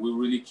 soon. And we're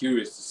really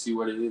curious to see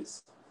what it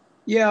is.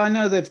 Yeah, I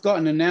know they've got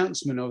an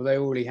announcement of they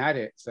already had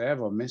it. If they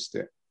ever missed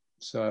it.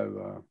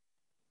 So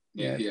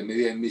Yeah. Yeah,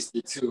 maybe I missed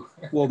it too.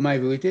 Well,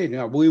 maybe we did.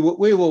 No, we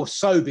were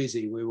so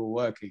busy. We were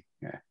working.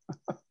 Yeah.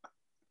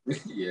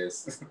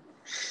 Yes.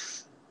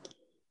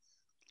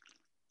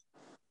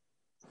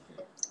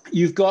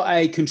 You've got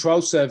a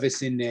control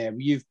surface in there.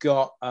 You've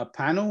got a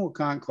panel. I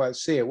can't quite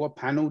see it. What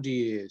panel do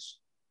you use?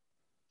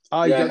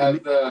 Oh, you Yeah, I got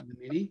have the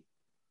mini.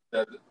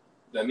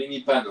 the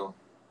mini panel.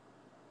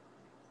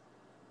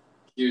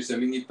 Here's a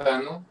mini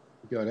panel.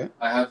 You got it.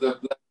 I have the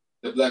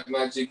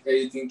Blackmagic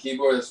editing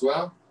keyboard as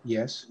well,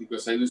 Yes.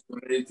 because I do some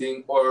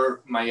editing,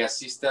 or my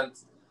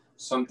assistant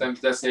sometimes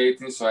does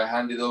editing, so I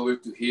hand it over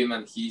to him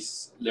and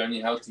he's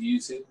learning how to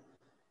use it.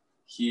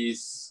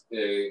 He's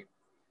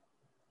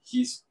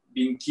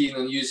been keen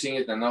on using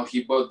it, and now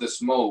he bought the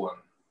small one,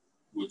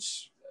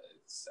 which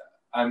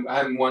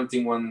I'm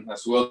wanting one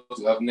as well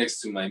to have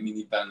next to my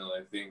mini panel,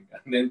 I think,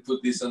 and then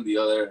put this on the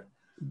other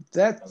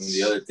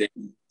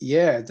table.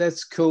 Yeah,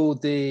 that's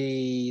called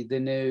the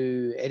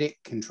new edit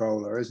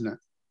controller, isn't it?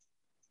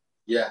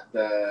 Yeah,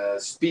 the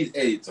speed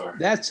editor.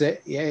 That's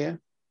it. Yeah.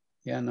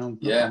 No,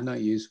 Yeah. I've not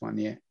used one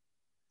yet.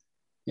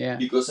 Yeah.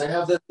 Because I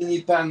have the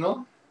mini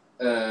panel,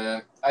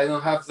 I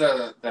don't have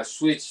the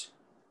switch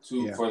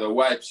for the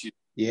wipes.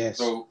 Yes.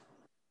 So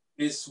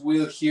this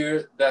wheel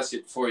here does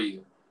it for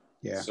you.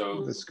 Yeah.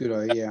 So that's good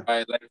idea.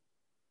 I like.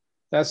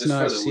 That's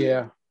nice.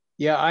 Yeah.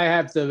 Yeah. I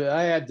had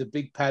the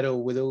big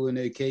paddle with all the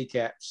new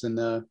keycaps, and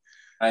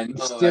I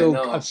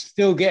know. I'm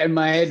still getting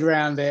my head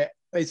around it.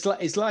 It's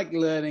like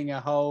learning a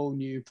whole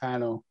new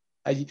panel,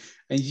 and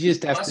you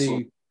just have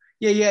to.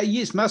 Yeah, you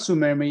use muscle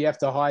memory. You have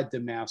to hide the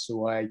mouse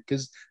away,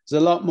 because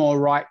there's a lot more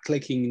right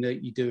clicking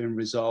that you do in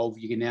Resolve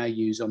you can now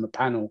use on the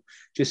panel.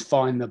 Just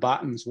find the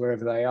buttons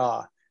wherever they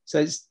are. So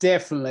it's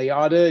definitely,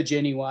 I'd urge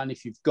anyone,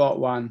 if you've got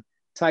one,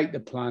 take the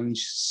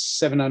plunge.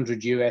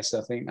 700 US,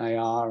 I think they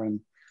are, and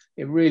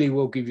it really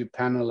will give your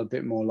panel a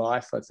bit more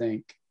life, I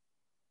think.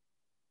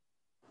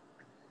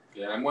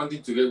 Yeah, I'm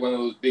wanting to get one of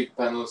those big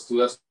panels too.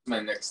 That's my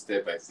next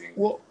step, I think.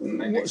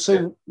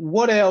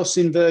 What else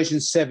in version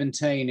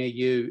 17 are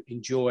you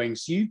enjoying?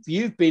 So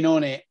you've been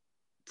on it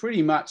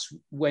pretty much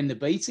when the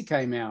beta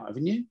came out,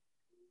 haven't you?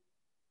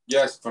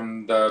 Yes,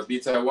 from the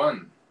beta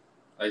 1.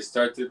 I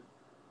started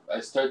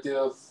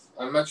off.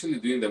 I'm actually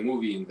doing the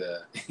movie in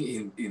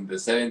the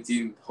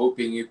 17,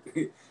 hoping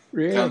it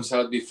really comes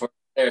out before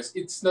it airs.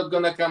 It's not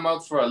gonna come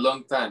out for a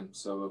long time,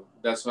 so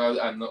that's why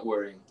I'm not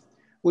worrying.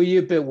 Were you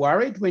a bit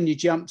worried when you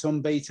jumped on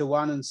beta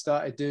 1 and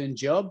started doing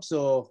jobs,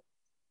 or?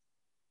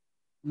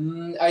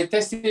 I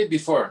tested it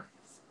before.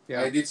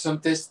 Yeah. I did some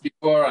tests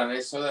before, and I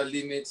saw the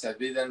limits I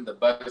did and the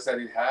bugs that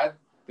it had.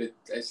 But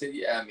I said,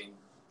 yeah, I mean,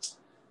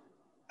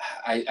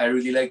 I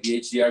really like the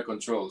HDR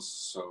controls,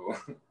 so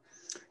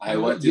I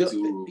wanted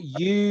to.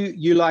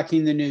 You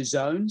liking the new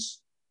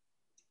zones?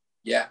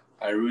 Yeah,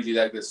 I really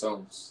like the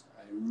zones.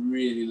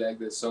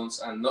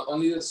 And not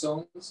only the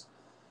zones,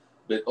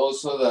 but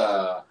also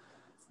the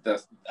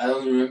I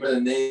don't remember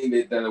the name,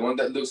 but the one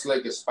that looks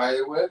like a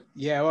spider web.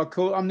 Yeah,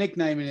 well, I'm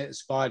nicknaming it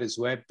spider's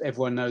web.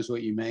 Everyone knows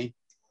what you mean.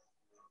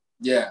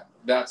 Yeah,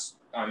 that's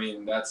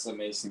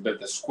amazing.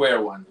 But the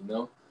square one,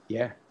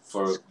 Yeah.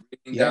 For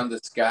bringing down the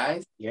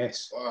sky.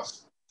 Yes. Oh.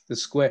 The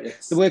square.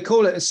 Yes. We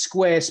call it a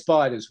square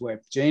spider's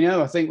web,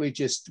 Gino. I think we've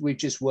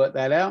just worked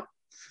that out.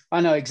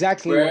 I know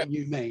exactly what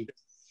you mean.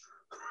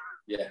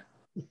 Yeah.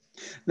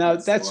 No,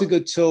 that's a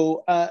good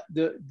tool.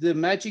 The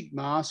Magic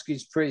Mask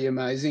is pretty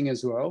amazing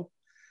as well.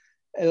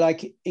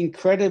 Like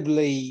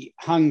incredibly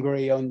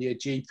hungry on your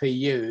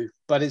GPU,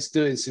 but it's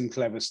doing some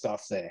clever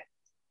stuff there.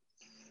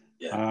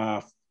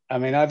 Yeah. I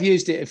mean, I've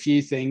used it a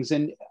few things,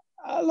 and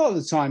a lot of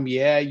the time,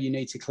 yeah, you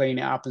need to clean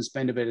it up and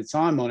spend a bit of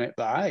time on it.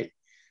 But hey,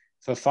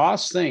 for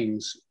fast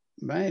things,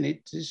 man,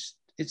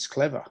 it's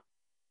clever.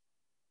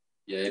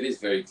 Yeah, it is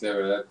very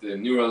clever. That the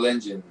neural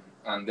engine,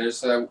 and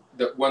there's the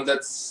one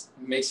that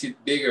makes it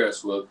bigger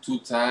as well, 2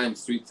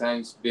 times, 3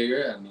 times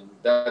bigger. I mean,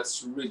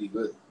 that's really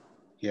good.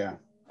 Yeah.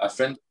 A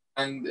friend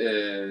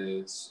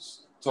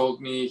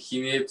told me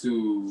he needed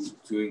to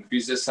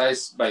increase the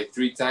size by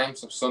 3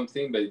 times or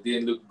something, but it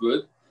didn't look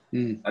good.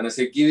 And I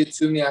said, give it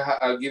to me,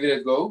 I'll give it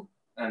a go.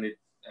 And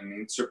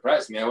it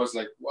surprised me. I was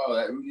like, wow,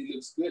 that really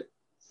looks good.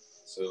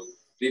 So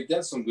they've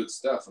done some good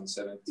stuff on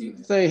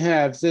 17. They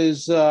have.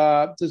 There's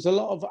a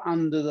lot of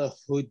under the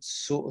hood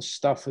sort of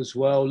stuff as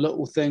well.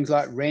 Little things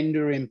like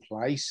render in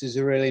place is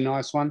a really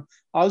nice one.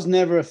 I was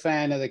never a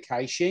fan of the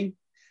caching,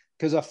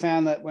 because I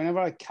found that whenever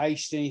I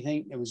cached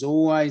anything, there was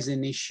always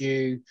an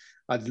issue.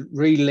 I'd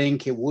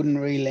relink, it wouldn't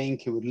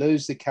relink, it would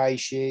lose the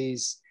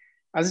caches.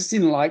 I just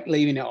didn't like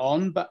leaving it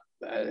on, but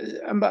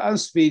I'll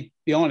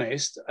be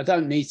honest, I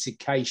don't need to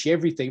cache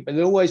everything, but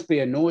there'll always be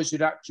a noise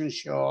reduction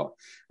shot,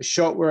 a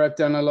shot where I've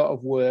done a lot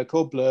of work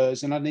or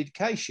blurs and I need to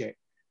cache it.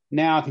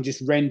 Now I can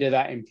just render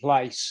that in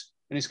place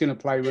and it's going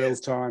to play real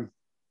time.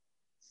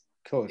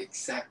 Cool.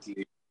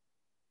 Exactly.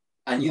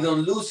 And you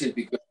don't lose it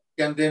because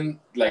you can then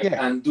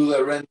undo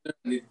the render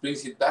and it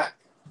brings it back.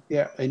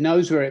 Yeah, it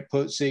knows where it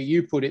puts it.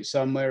 You put it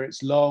somewhere,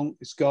 it's long,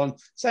 it's gone.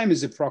 Same as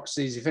the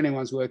proxies. If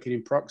anyone's working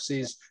in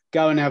proxies,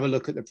 go and have a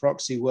look at the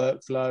proxy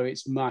workflow.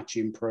 It's much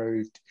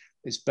improved.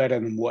 it's better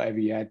than whatever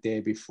you had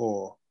there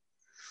before.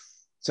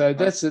 So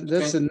that's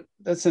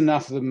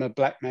enough of them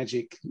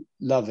Blackmagic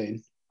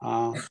loving.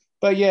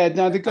 But yeah,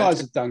 no, the guys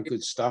have done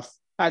good stuff.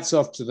 Hats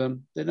off to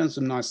them. They've done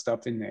some nice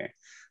stuff in there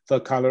for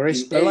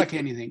colorists. But like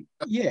anything,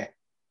 yeah.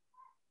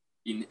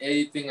 In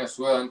editing as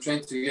well, I'm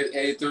trying to get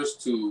editors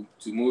to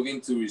move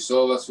into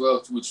Resolve as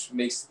well, which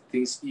makes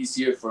things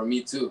easier for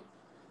me too,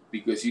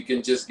 because you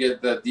can just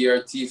get the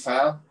DRT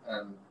file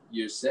and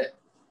you're set.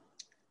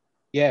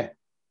 Yeah,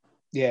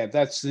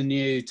 that's the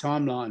new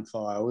timeline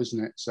file,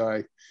 isn't it?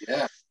 So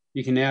yeah,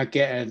 you can now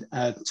get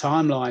a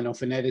timeline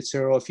off an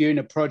editor, or if you're in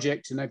a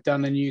project and they've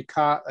done a new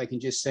cut, they can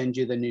just send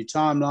you the new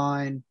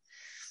timeline.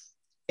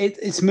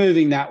 It's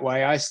moving that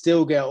way. I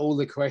still get all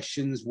the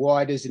questions.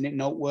 Why doesn't it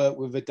not work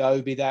with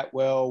Adobe that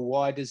well?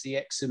 Why does the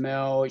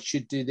XML, it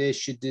should do this,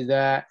 should do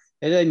that?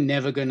 They're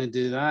never going to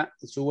do that.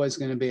 It's always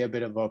going to be a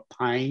bit of a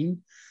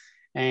pain.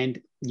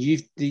 And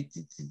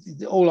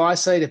all I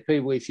say to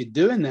people, if you're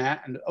doing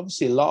that, and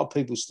obviously a lot of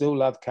people still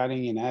love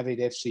cutting in Avid,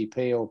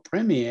 FCP, or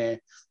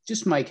Premiere,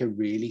 just make a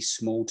really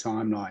small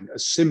timeline, a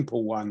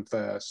simple one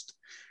first.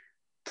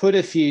 Put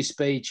a few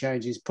speed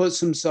changes, put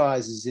some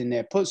sizes in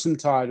there, put some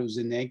titles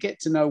in there,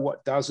 get to know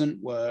what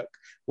doesn't work,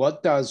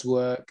 what does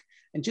work,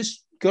 and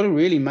just got to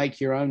really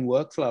make your own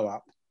workflow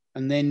up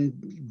and then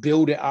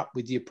build it up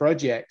with your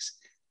projects.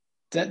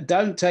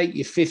 Don't take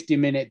your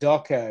 50-minute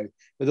doco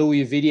with all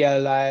your video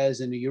layers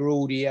and your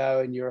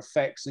audio and your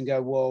effects and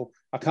go, well,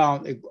 I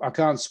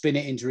can't spin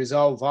it into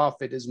Resolve, half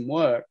it doesn't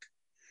work.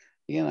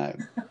 You know,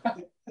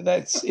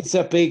 it's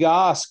a big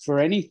ask for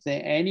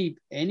anything,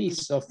 any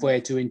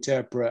software to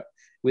interpret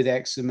with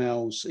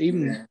XMLs,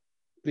 even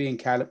being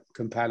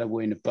compatible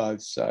in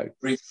both. So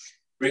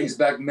brings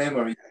back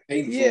memory,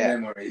 painful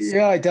memories.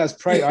 Yeah, it does.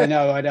 I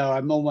know.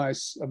 I'm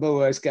almost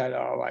going,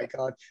 oh my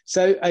God.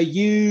 So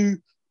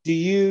do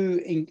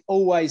you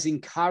always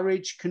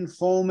encourage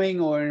conforming,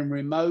 or in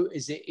remote,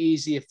 is it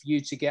easier for you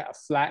to get a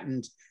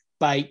flattened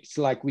baked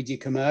like with your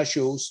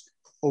commercials,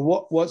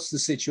 or what's the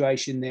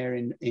situation there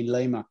in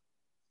Lima?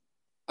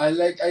 I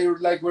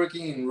like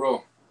working in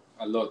RAW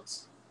a lot.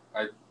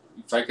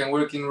 If I can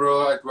work in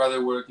RAW, I'd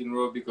rather work in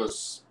RAW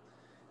because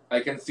I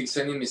can fix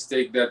any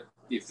mistake that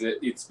if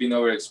it's been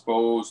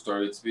overexposed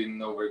or it's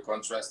been over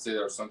contrasted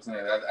or something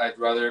like that. I'd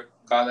rather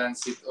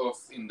balance it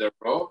off in the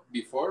RAW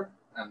before,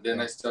 and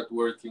then I start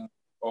working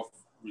off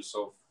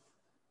Resolve.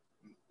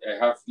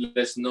 I have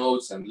less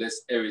notes and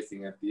less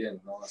everything at the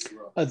end now as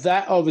well.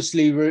 That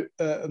obviously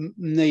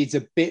needs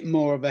a bit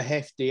more of a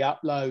hefty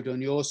upload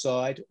on your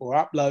side, or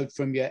upload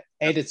from your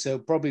editor,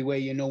 probably where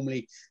you're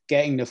normally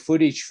getting the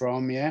footage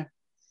from, yeah?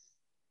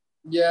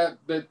 Yeah,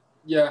 but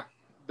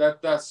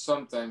that does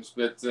sometimes,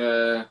 but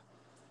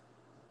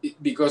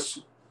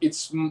because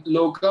it's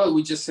local,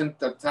 we just send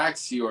a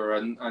taxi or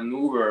an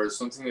Uber or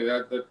something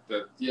like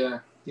that.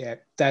 Yeah,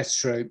 that's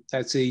true.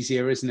 That's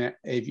easier, isn't it?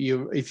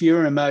 If your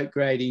remote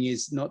grading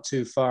is not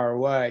too far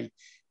away,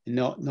 and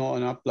not an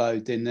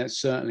upload, then that's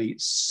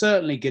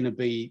certainly going to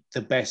be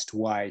the best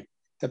way,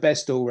 the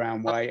best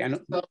all-round way.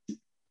 And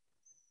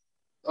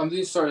I'm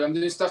doing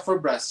stuff for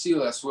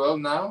Brazil as well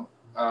now.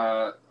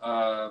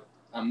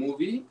 A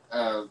movie,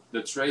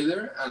 the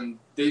trailer, and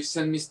they've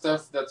sent me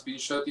stuff that's been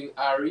shot in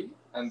ARRI,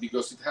 and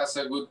because it has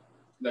a good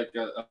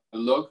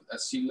log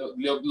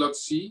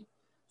C,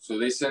 so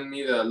they send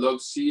me the log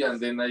C, and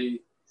then I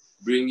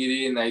bring it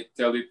in, I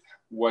tell it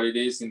what it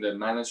is in the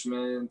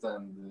management,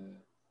 and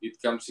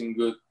it comes in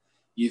good.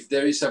 If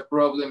there is a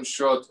problem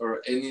shot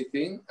or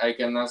anything, I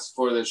can ask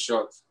for the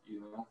shot,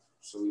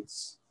 so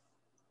it's,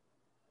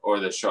 or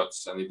the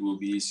shots, and it will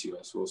be easier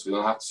as well, so you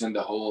don't have to send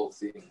the whole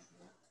thing.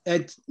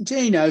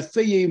 Gino,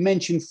 for you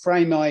mentioned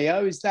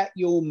Frame.io. Is that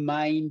your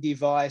main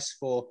device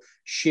for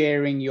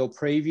sharing your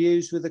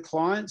previews with the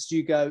clients? Do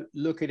you go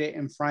look at it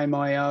in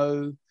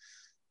Frame.io?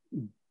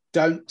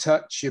 Don't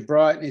touch your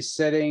brightness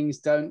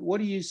settings. What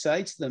do you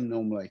say to them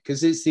normally?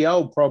 Because it's the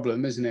old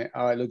problem, isn't it?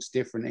 Oh, it looks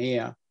different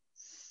here.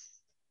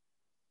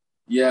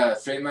 Yeah,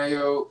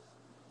 Frame.io,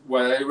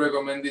 what I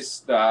recommend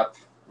is the app,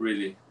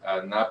 really.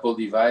 An Apple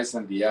device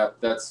and the app.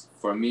 That's,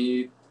 for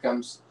me,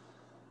 comes...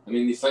 I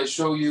mean, if I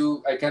show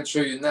you, I can't show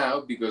you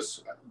now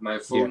because my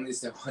phone is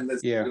the one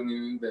that's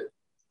doing it. But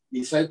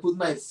if I put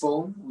my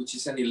phone, which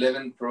is an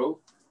 11 Pro,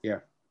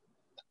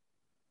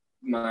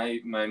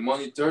 my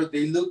monitor,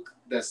 they look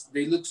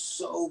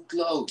so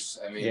close.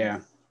 I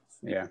mean,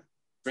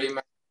 But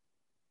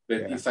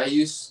if I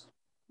use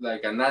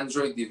like an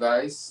Android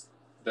device,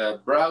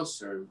 the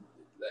browser,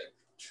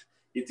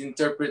 it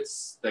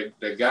interprets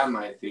the gamma,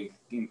 I think,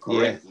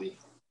 incorrectly.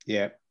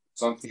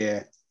 Something.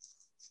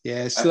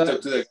 I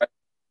talked to the guy.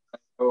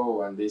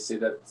 And they say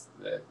that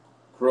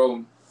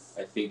Chrome,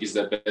 I think, is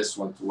the best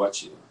one to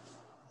watch it.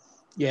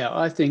 Yeah,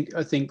 I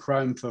think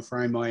Chrome for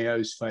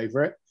Frame.io's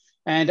favorite,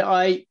 and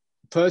I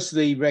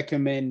personally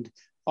recommend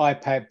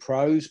iPad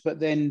Pros, but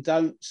then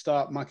don't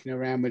start mucking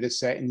around with the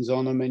settings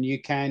on them, and you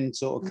can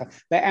sort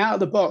of they're out of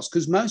the box,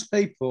 because most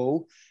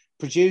people,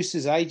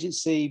 producers,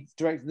 agency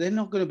directors, they're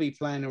not going to be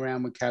playing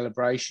around with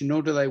calibration,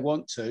 nor do they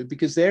want to,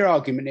 because their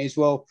argument is,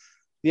 well,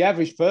 the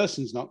average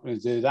person's not going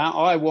to do that.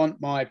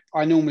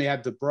 I normally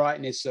have the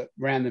brightness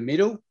around the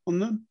middle on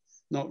them,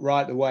 not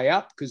right the way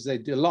up, because they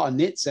do a lot of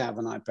nits out of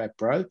an iPad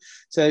Pro.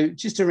 So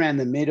just around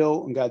the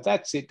middle and go,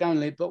 that's it, don't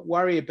leave, but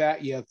worry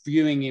about your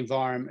viewing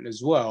environment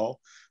as well,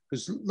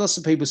 because lots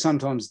of people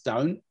sometimes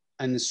don't.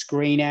 And the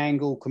screen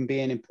angle can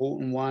be an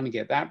important one to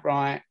get that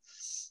right.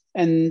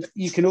 And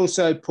you can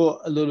also put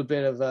a little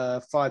bit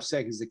of 5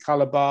 seconds of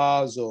color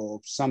bars or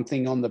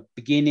something on the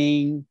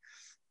beginning.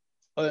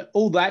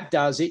 All that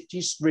does, it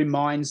just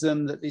reminds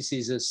them that this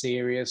is a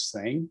serious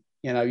thing.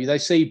 You know, they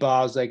see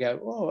bars, they go,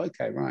 oh,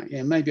 okay, right.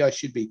 Yeah, maybe I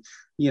should be,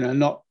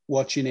 not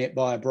watching it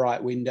by a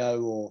bright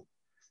window or,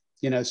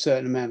 a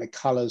certain amount of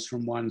colors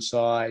from one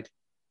side.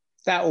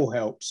 That all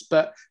helps.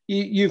 But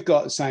you've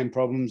got the same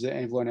problems that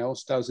everyone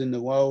else does in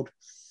the world.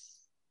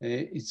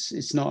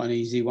 It's not an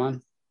easy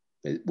one.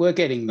 We're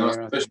getting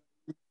there. No,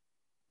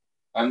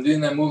 I'm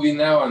doing a movie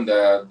now, and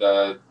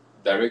the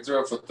director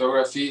of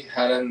photography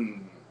had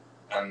an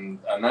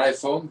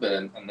iPhone, but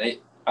an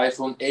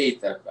iPhone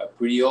 8, a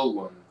pretty old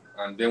one.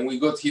 And then we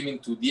got him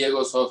into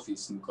Diego's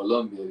office in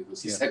Colombia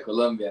because he's a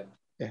Colombian.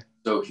 Yeah.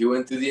 So he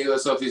went to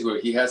Diego's office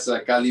where he has a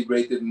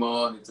calibrated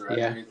monitor and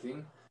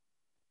everything.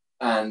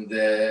 And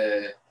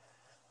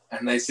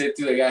I said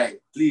to the guy,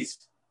 please,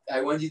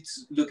 I want you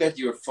to look at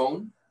your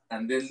phone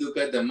and then look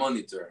at the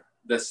monitor,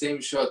 the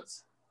same shot.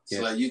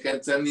 So that you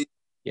can tell me,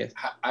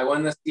 I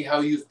want to see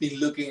how you've been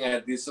looking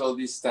at this all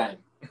this time.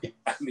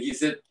 And he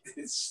said,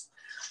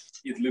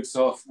 it looks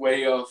off,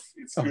 way off.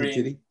 It's green.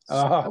 Did he?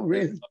 Oh,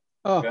 really?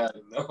 Oh, God,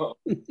 no.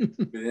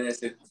 But then I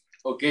said,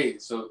 okay,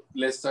 so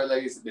let's start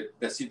like this.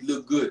 Does it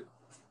look good,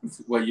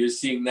 what you're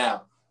seeing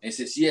now? And he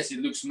says, yes, it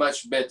looks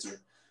much better.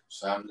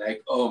 So I'm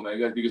like, oh my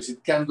God, because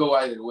it can go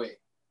either way.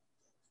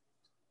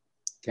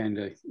 Can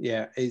do.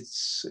 Yeah,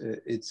 it's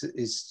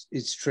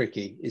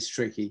tricky. It's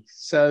tricky.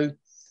 So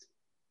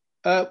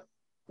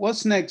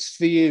what's next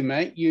for you,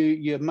 mate?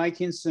 You're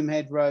making some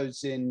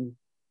headroads in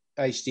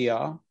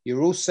HDR.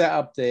 You're all set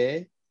up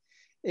there.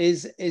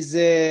 Is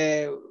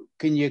there,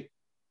 can you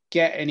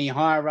get any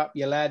higher up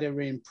your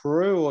ladder in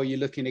Peru, or are you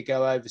looking to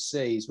go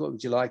overseas? What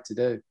would you like to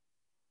do?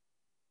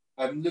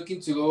 I'm looking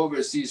to go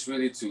overseas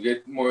really to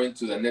get more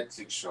into the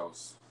Netflix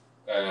shows,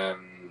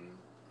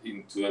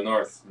 into the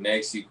North,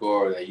 Mexico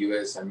or the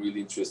US. I'm really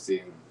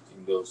interested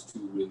in those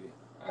two, really.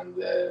 And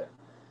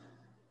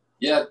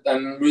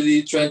I'm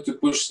really trying to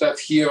push stuff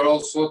here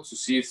also to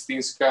see if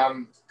things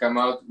come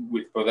out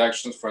with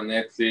productions for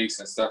Netflix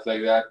and stuff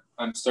like that.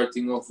 I'm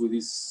starting off with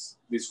this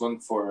one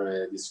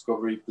for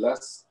Discovery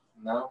Plus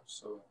now,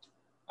 so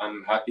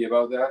I'm happy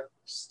about that.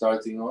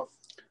 Starting off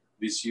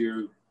this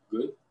year,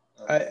 good.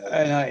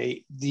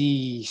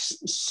 The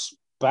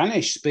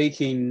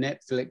Spanish-speaking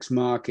Netflix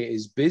market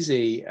is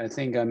busy. I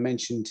think I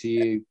mentioned to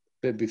you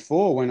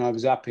before when I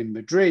was up in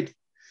Madrid,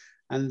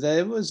 and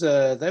they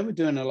were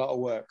doing a lot of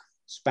work.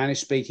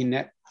 Spanish-speaking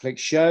Netflix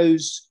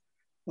shows.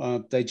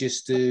 They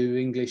just do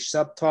English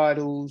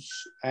subtitles,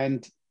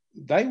 and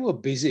they were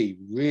busy,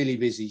 really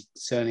busy,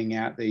 turning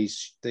out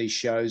these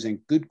shows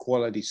and good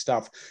quality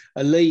stuff.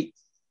 Elite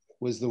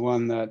was the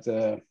one that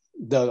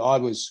I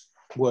was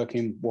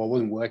working. Well, I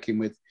wasn't working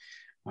with.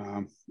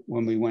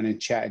 When we went and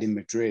chatted in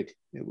Madrid,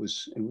 it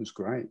was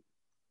great.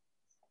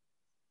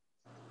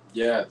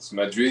 Yeah,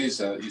 Madrid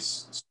is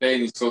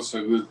Spain is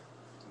also a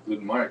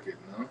good market,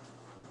 no?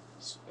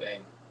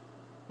 Spain.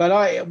 But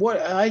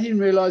I didn't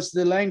realize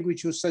the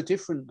language was so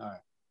different though.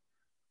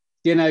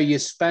 You know, your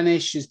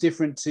Spanish is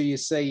different to your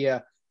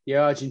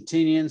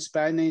Argentinian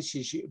Spanish.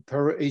 Is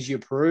your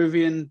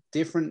Peruvian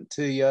different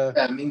to your?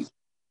 I mean,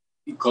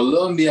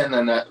 Colombian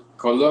and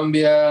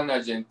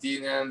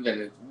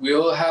Argentinian, we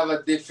all have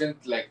a different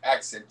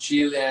accent.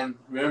 Chilean.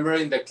 Remember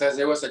in the class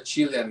there was a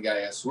Chilean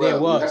guy as well. There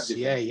was,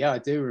 yeah, I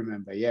do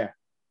remember, yeah.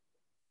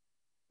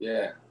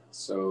 Yeah.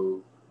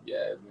 So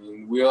I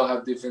mean, we all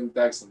have different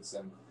accents,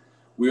 and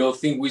we all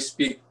think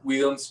we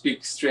don't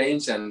speak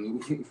strange,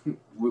 and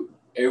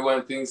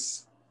everyone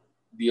thinks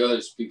the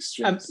other speaks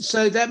strange.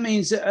 So that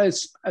means a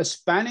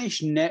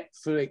Spanish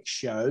Netflix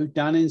show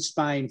done in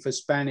Spain for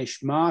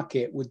Spanish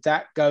market, would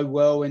that go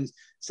well in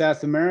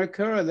South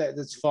America, or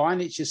that's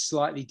fine? It's just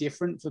slightly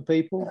different for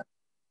people?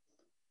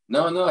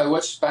 No, I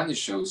watch Spanish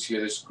shows here.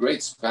 There's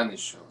great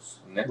Spanish shows.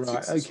 Netflix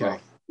right, okay. As well.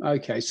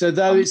 Okay, so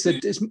though it's a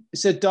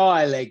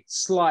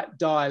slight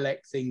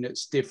dialect thing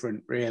that's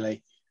different,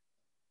 really.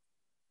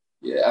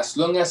 Yeah, as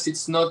long as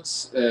it's not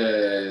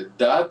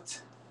dubbed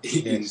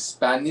in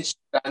Spanish,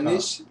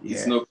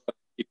 it's not.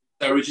 If it's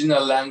the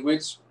original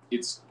language,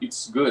 it's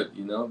good,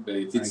 But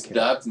if it's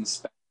dubbed in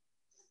Spanish,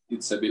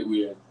 it's a bit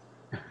weird.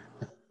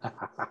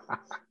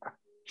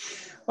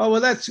 Oh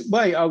well,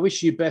 I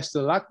wish you best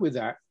of luck with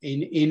that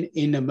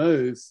in the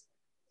move.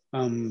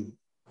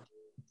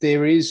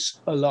 There is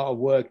a lot of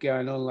work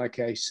going on, like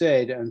I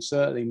said, and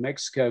certainly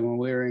Mexico when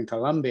we were in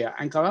Colombia,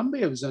 and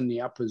Colombia was on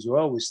the up as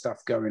well with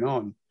stuff going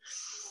on.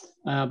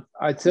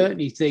 I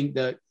certainly think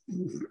that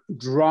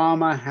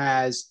drama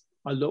has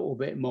a little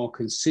bit more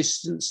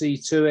consistency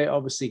to it.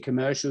 Obviously,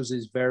 commercials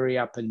is very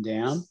up and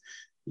down,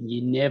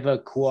 You never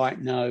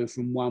quite know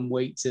from one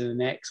week to the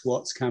next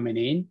what's coming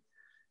in.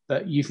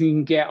 But if you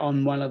can get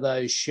on one of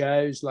those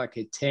shows, like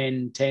a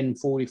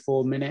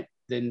 44 minute,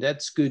 then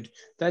that's good.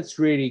 That's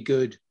really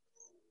good.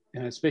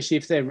 Especially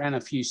if they ran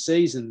a few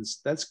seasons,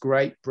 that's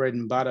great bread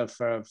and butter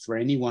for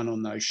anyone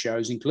on those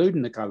shows,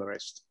 including the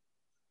colorist.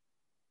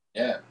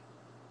 Yeah.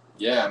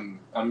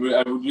 I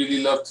would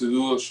really love to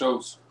do those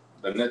shows,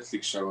 the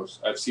Netflix shows.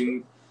 I've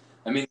seen,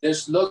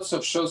 there's lots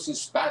of shows in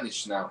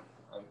Spanish now.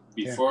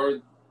 Before,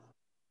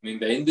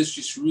 the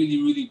industry's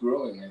really, really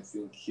growing, I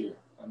think, here.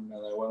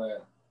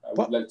 I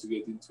would like to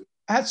get into it.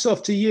 Hats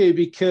off to you,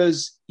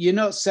 because you're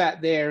not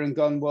sat there and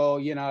gone, well,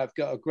 I've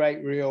got a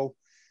great reel,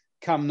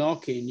 come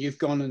knocking. You've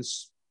gone and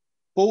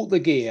bought the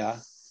gear,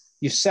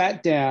 you've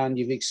sat down,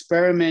 you've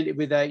experimented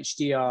with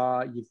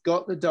HDR, you've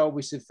got the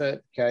Dolby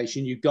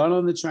certification, you've gone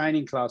on the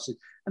training classes,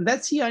 and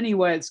that's the only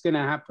way it's going to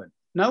happen.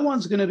 No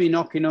one's going to be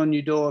knocking on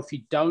your door if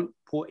you don't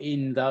put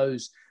in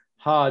those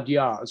hard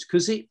yards,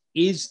 because it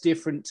is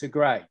different to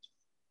grade.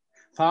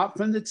 Apart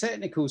from the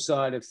technical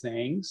side of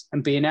things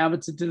and being able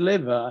to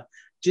deliver,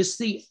 just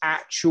the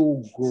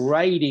actual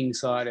grading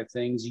side of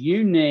things,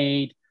 you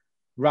need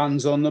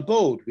runs on the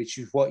board, which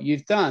is what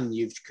you've done.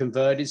 You've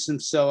converted some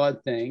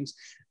side things.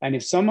 And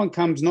if someone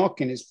comes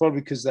knocking, it's probably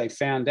because they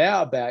found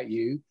out about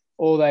you,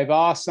 or they've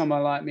asked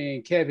someone like me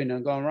and Kevin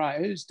and gone, right,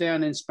 who's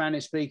down in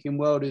Spanish-speaking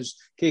world who's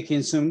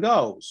kicking some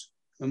goals?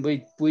 And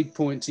we'd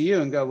point to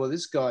you and go, well,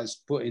 this guy's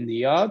put in the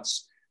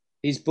yards.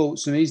 He's bought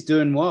some, he's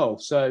doing well.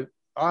 So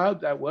I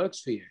hope that works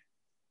for you.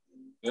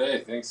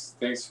 Hey,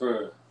 thanks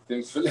for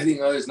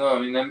letting others know.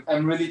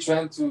 I'm really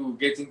trying to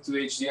get into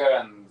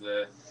HDR and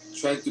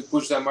trying to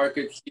push that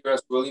market here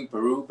as well in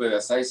Peru. But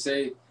as I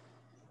say,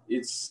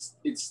 it's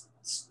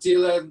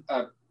still an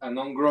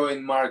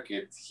ongoing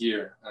market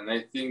here, and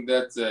I think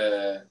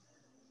that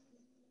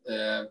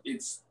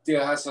it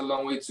still has a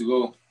long way to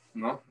go.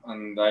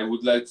 And I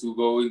would like to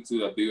go into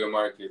the bigger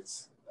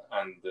markets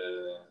and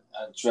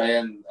try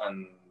and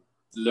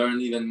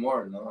learn even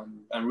more.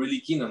 I'm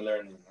really keen on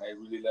learning. I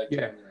really like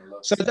learning a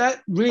lot. So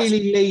that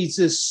really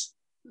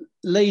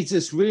leads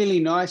us really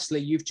nicely.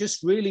 You've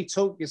just really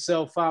talked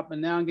yourself up,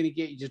 and now I'm going to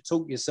get you to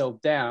talk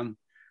yourself down.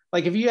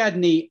 Like, have you had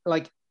any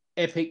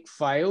epic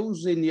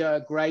fails in your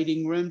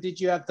grading room? Did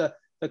you have the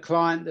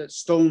client that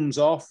storms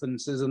off and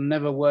says, I'm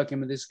never working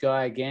with this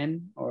guy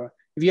again? Or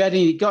have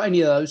you got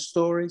any of those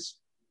stories?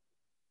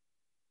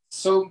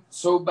 So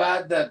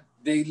bad that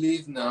they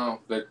leave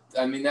now. But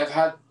I've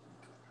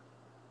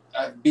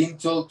been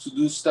told to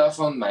do stuff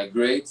on my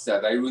grades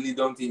that I really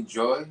don't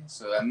enjoy.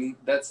 So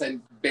that's a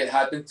bit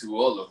happened to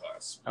all of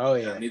us. Oh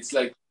yeah. And it's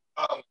like,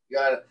 oh my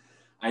God,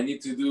 I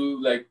need to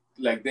do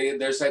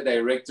there's a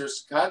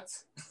director's cut.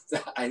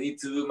 I need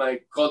to do my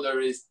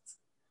colorist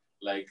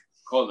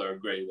color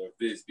grade of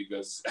this,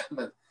 because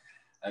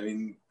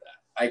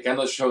I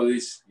cannot show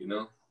this,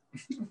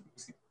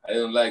 I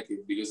don't like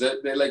it, because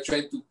they're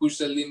trying to push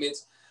the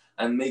limits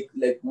and make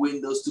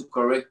windows to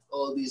correct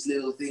all these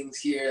little things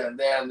here and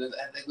there, and they're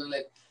going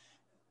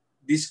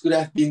this could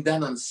have been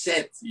done on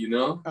set,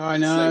 I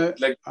know.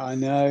 I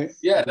know.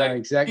 Yeah, I know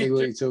exactly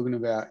what you're talking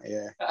about.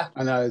 Yeah,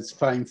 I know, it's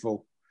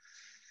painful.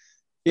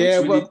 Yeah,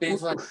 it's really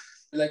painful.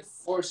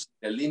 Force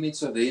the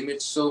limits of the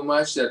image so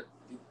much that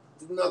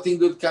nothing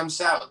good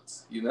comes out,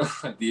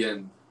 at the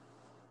end.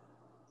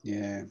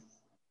 Yeah,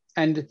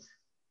 and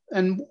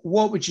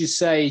what would you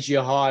say is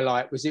your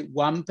highlight? Was it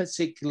one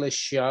particular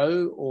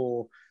show,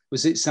 or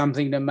was it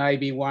something that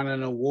maybe won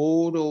an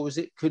award, or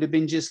could have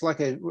been just like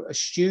a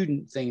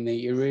student thing that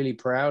you're really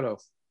proud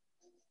of?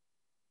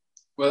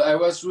 Well, I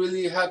was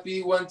really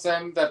happy one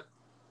time that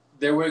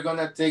they were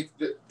gonna take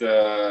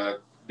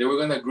they were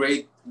gonna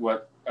grade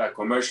a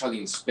commercial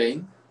in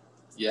Spain,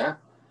 yeah.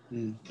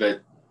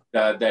 But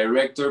the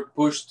director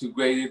pushed to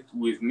grade it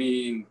with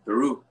me in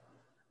Peru,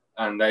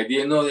 and I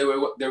didn't know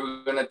they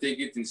were gonna take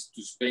it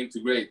to Spain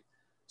to grade.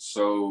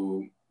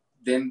 So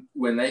then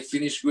when I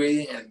finished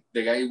grading, and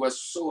the guy was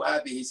so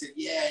happy, he said,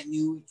 "Yeah, I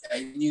knew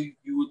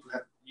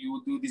you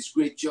would do this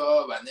great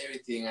job and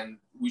everything, and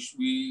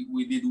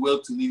we did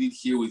well to leave it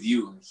here with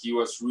you." And he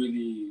was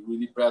really,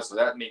 really proud. So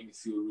that made me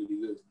feel really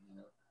good,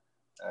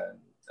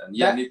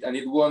 and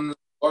it won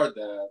for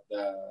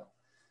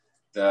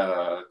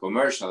the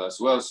commercial as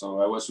well. So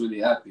I was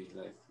really happy.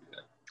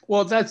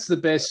 Well, that's the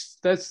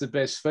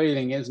best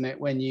feeling, isn't it?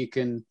 When you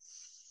can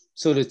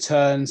sort of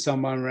turn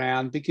someone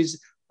around, because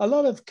a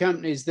lot of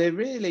companies, they're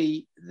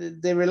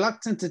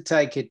reluctant to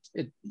take a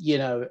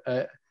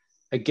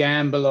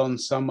gamble on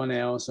someone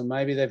else, and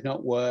maybe they've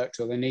not worked,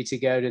 or they need to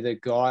go to the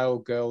guy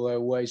or girl they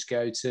always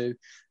go to.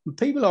 And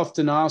people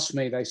often ask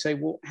me, they say,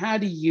 well, how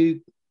do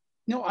you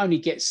not only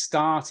get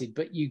started,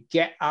 but you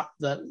get up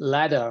the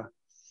ladder?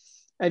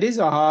 It is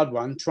a hard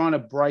one, trying to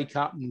break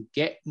up and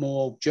get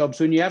more jobs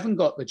when you haven't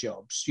got the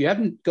jobs. You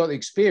haven't got the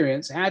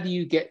experience. How do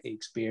you get the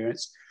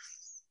experience?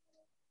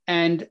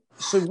 And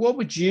so what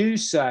would you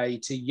say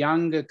to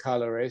younger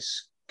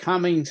colorists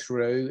coming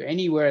through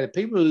anywhere, the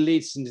people who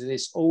listen to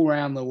this all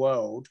around the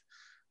world?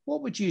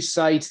 what would you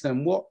say to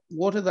them?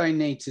 What do they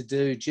need to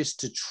do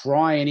just to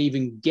try and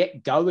even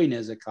get going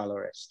as a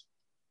colorist?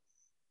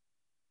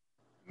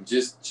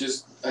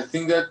 Just I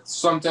think that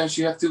sometimes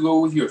you have to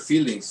go with your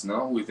feelings,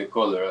 no, with the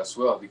color as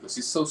well, because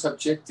it's so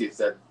subjective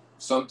that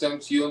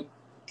sometimes you don't,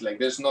 like,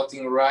 there's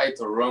nothing right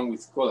or wrong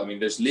with color. I mean,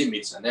 there's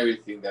limits and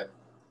everything that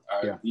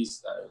are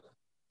these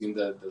in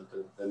the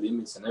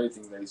limits and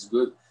everything that is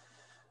good,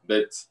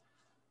 but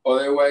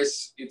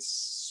otherwise it's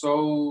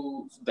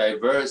so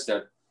diverse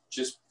that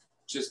just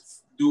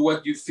do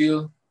what you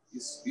feel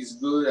is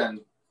good, and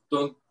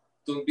don't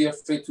be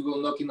afraid to go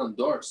knocking on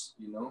doors,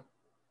 you know,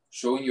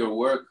 showing your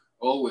work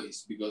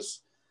always,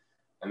 because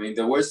I mean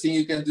the worst thing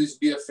you can do is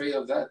be afraid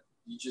of that.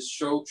 You just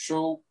show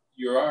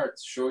your art,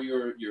 show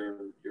your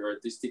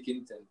artistic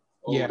intent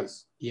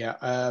always.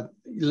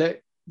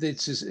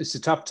 It's a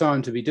tough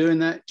time to be doing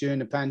that during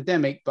the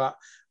pandemic, but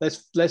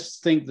let's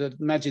think that,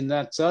 imagine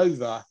that's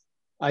over.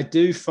 I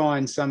do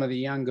find some of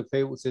the younger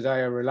people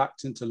today are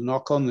reluctant to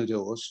knock on the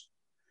doors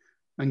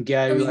and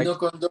go, I mean,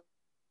 knock on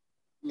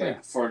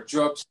doors, for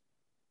jobs.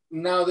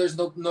 Now there's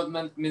not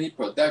many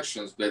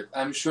productions, but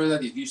I'm sure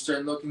that if you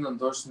start knocking on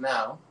doors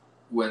now,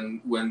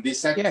 when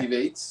this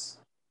activates,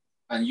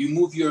 and you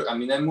move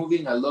I'm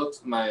moving a lot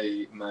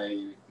my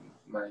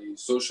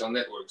social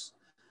networks.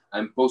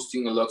 I'm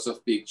posting a lots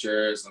of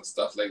pictures and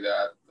stuff like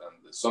that,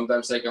 and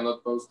sometimes I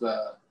cannot post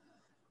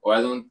or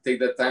I don't take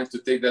the time to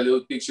take the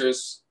little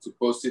pictures to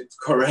post it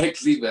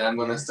correctly, but I'm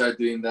gonna start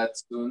doing that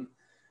soon.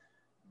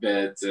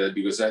 But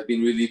because I've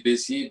been really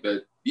busy,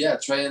 but yeah,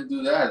 try and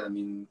do that. I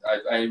mean,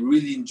 I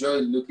really enjoy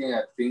looking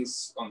at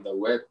things on the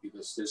web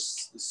because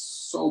there's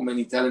so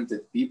many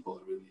talented people,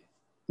 really.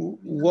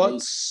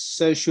 What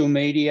social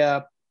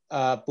media,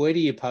 where do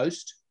you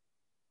post?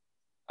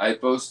 I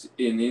post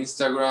in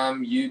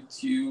Instagram,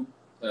 YouTube,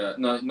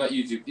 not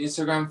YouTube,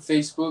 Instagram,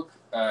 Facebook,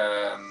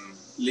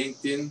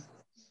 LinkedIn.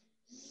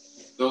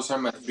 Those are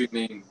my three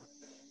main.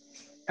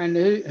 And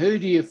who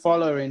do you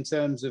follow in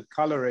terms of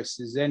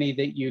colorists? Is there any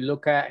that you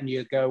look at and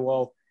you go,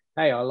 well,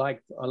 hey, I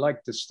like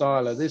the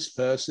style of this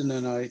person,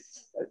 and I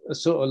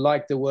sort of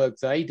like the work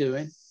they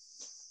doing?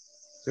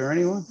 Is there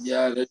anyone?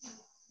 Yeah,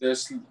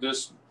 there's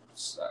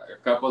a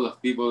couple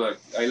of people. Like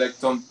I like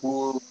Tom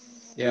Poole.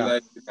 Yeah. I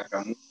like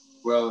Nakamura.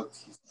 Well,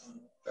 he's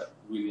got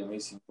really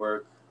amazing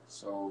work.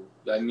 So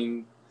I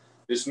mean,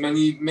 there's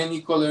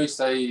many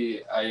colorists I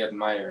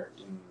admire.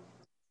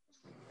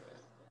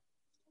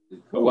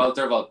 Cool.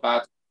 Walter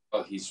Valpato,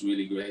 he's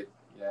really great.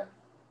 Yeah.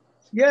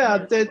 Yeah,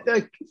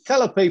 the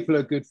color people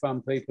are good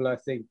fun people, I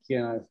think.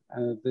 You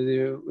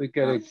know, we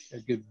got a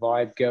good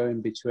vibe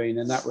going between,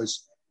 and that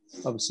was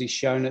obviously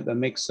shown at the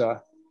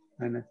mixer.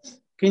 And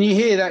can you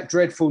hear that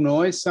dreadful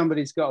noise?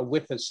 Somebody's got a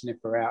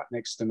whippersnapper out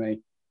next to me.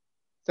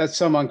 That's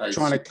someone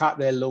trying to cut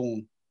their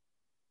lawn.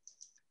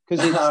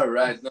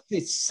 Because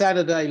it's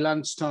Saturday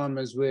lunchtime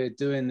as we're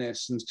doing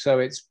this, and so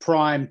it's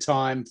prime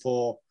time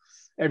for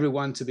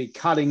everyone to be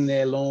cutting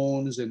their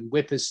lawns and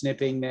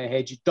whippersnipping their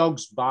hedge,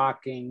 dogs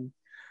barking.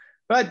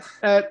 But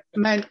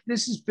man,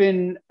 this has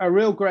been a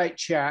real great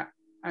chat,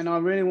 and I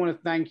really want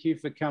to thank you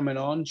for coming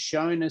on,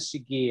 showing us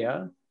your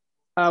gear.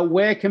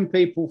 Where can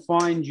people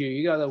find you?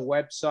 You got a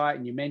website,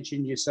 and you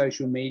mentioned your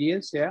social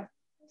medias, yeah?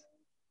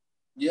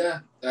 Yeah,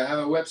 I have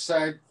a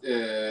website.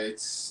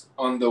 It's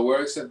on the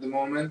works at the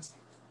moment.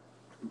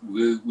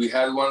 We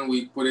had one,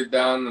 we put it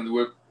down, and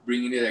we're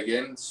bringing it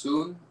again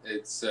soon.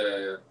 It's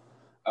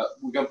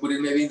we can put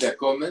it maybe in the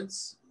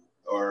comments,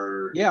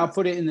 or I'll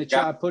put it in the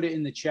chat. I put it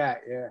in the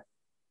chat. Yeah,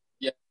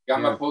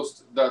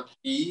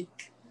 GammaPost.e.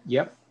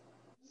 Yep.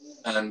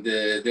 And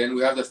then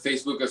we have the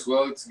Facebook as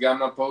well. It's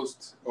Gamma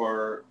Post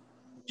or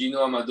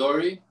Gino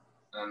Amadori,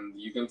 and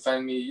you can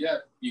find me. Yeah,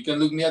 you can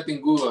look me up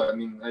in Google. I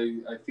mean,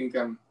 I think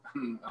I'm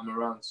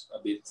around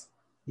a bit.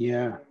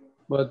 Yeah,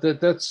 well,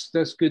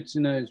 that's good to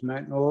know,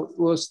 Matt.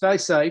 Well, stay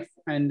safe,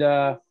 and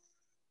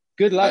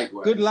good luck.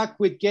 Likewise. Good luck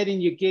with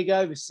getting your gig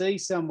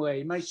overseas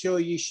somewhere. Make sure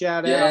you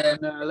shout out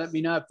and let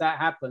me know if that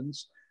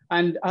happens.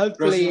 And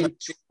hopefully in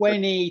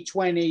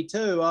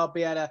 2022, I'll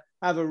be able to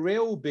have a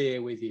real beer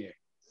with you.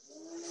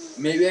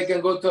 Maybe I can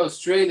go to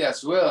Australia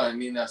as well. I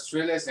mean,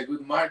 Australia is a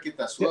good market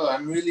as well.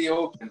 I'm really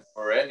open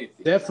for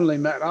anything. Definitely,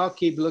 Matt. I'll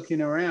keep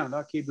looking around.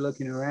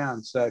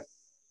 So,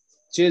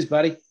 cheers,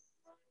 buddy.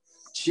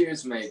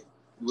 Cheers, mate.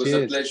 It was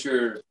a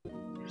pleasure.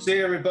 See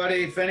you,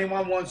 everybody. If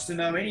anyone wants to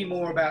know any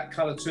more about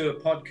Color Tour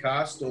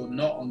Podcast or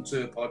Not on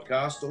Tour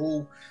Podcast,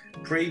 all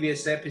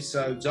previous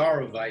episodes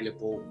are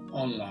available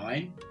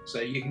online. So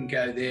you can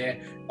go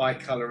there,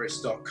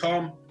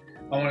 icolorist.com.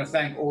 I want to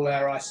thank all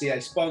our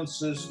ICA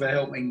sponsors for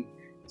helping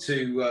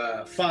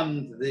to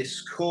fund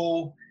this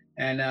call.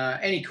 And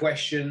any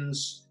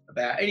questions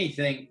about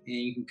anything,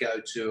 you can go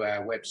to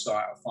our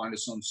website or find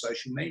us on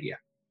social media.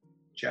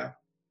 Ciao.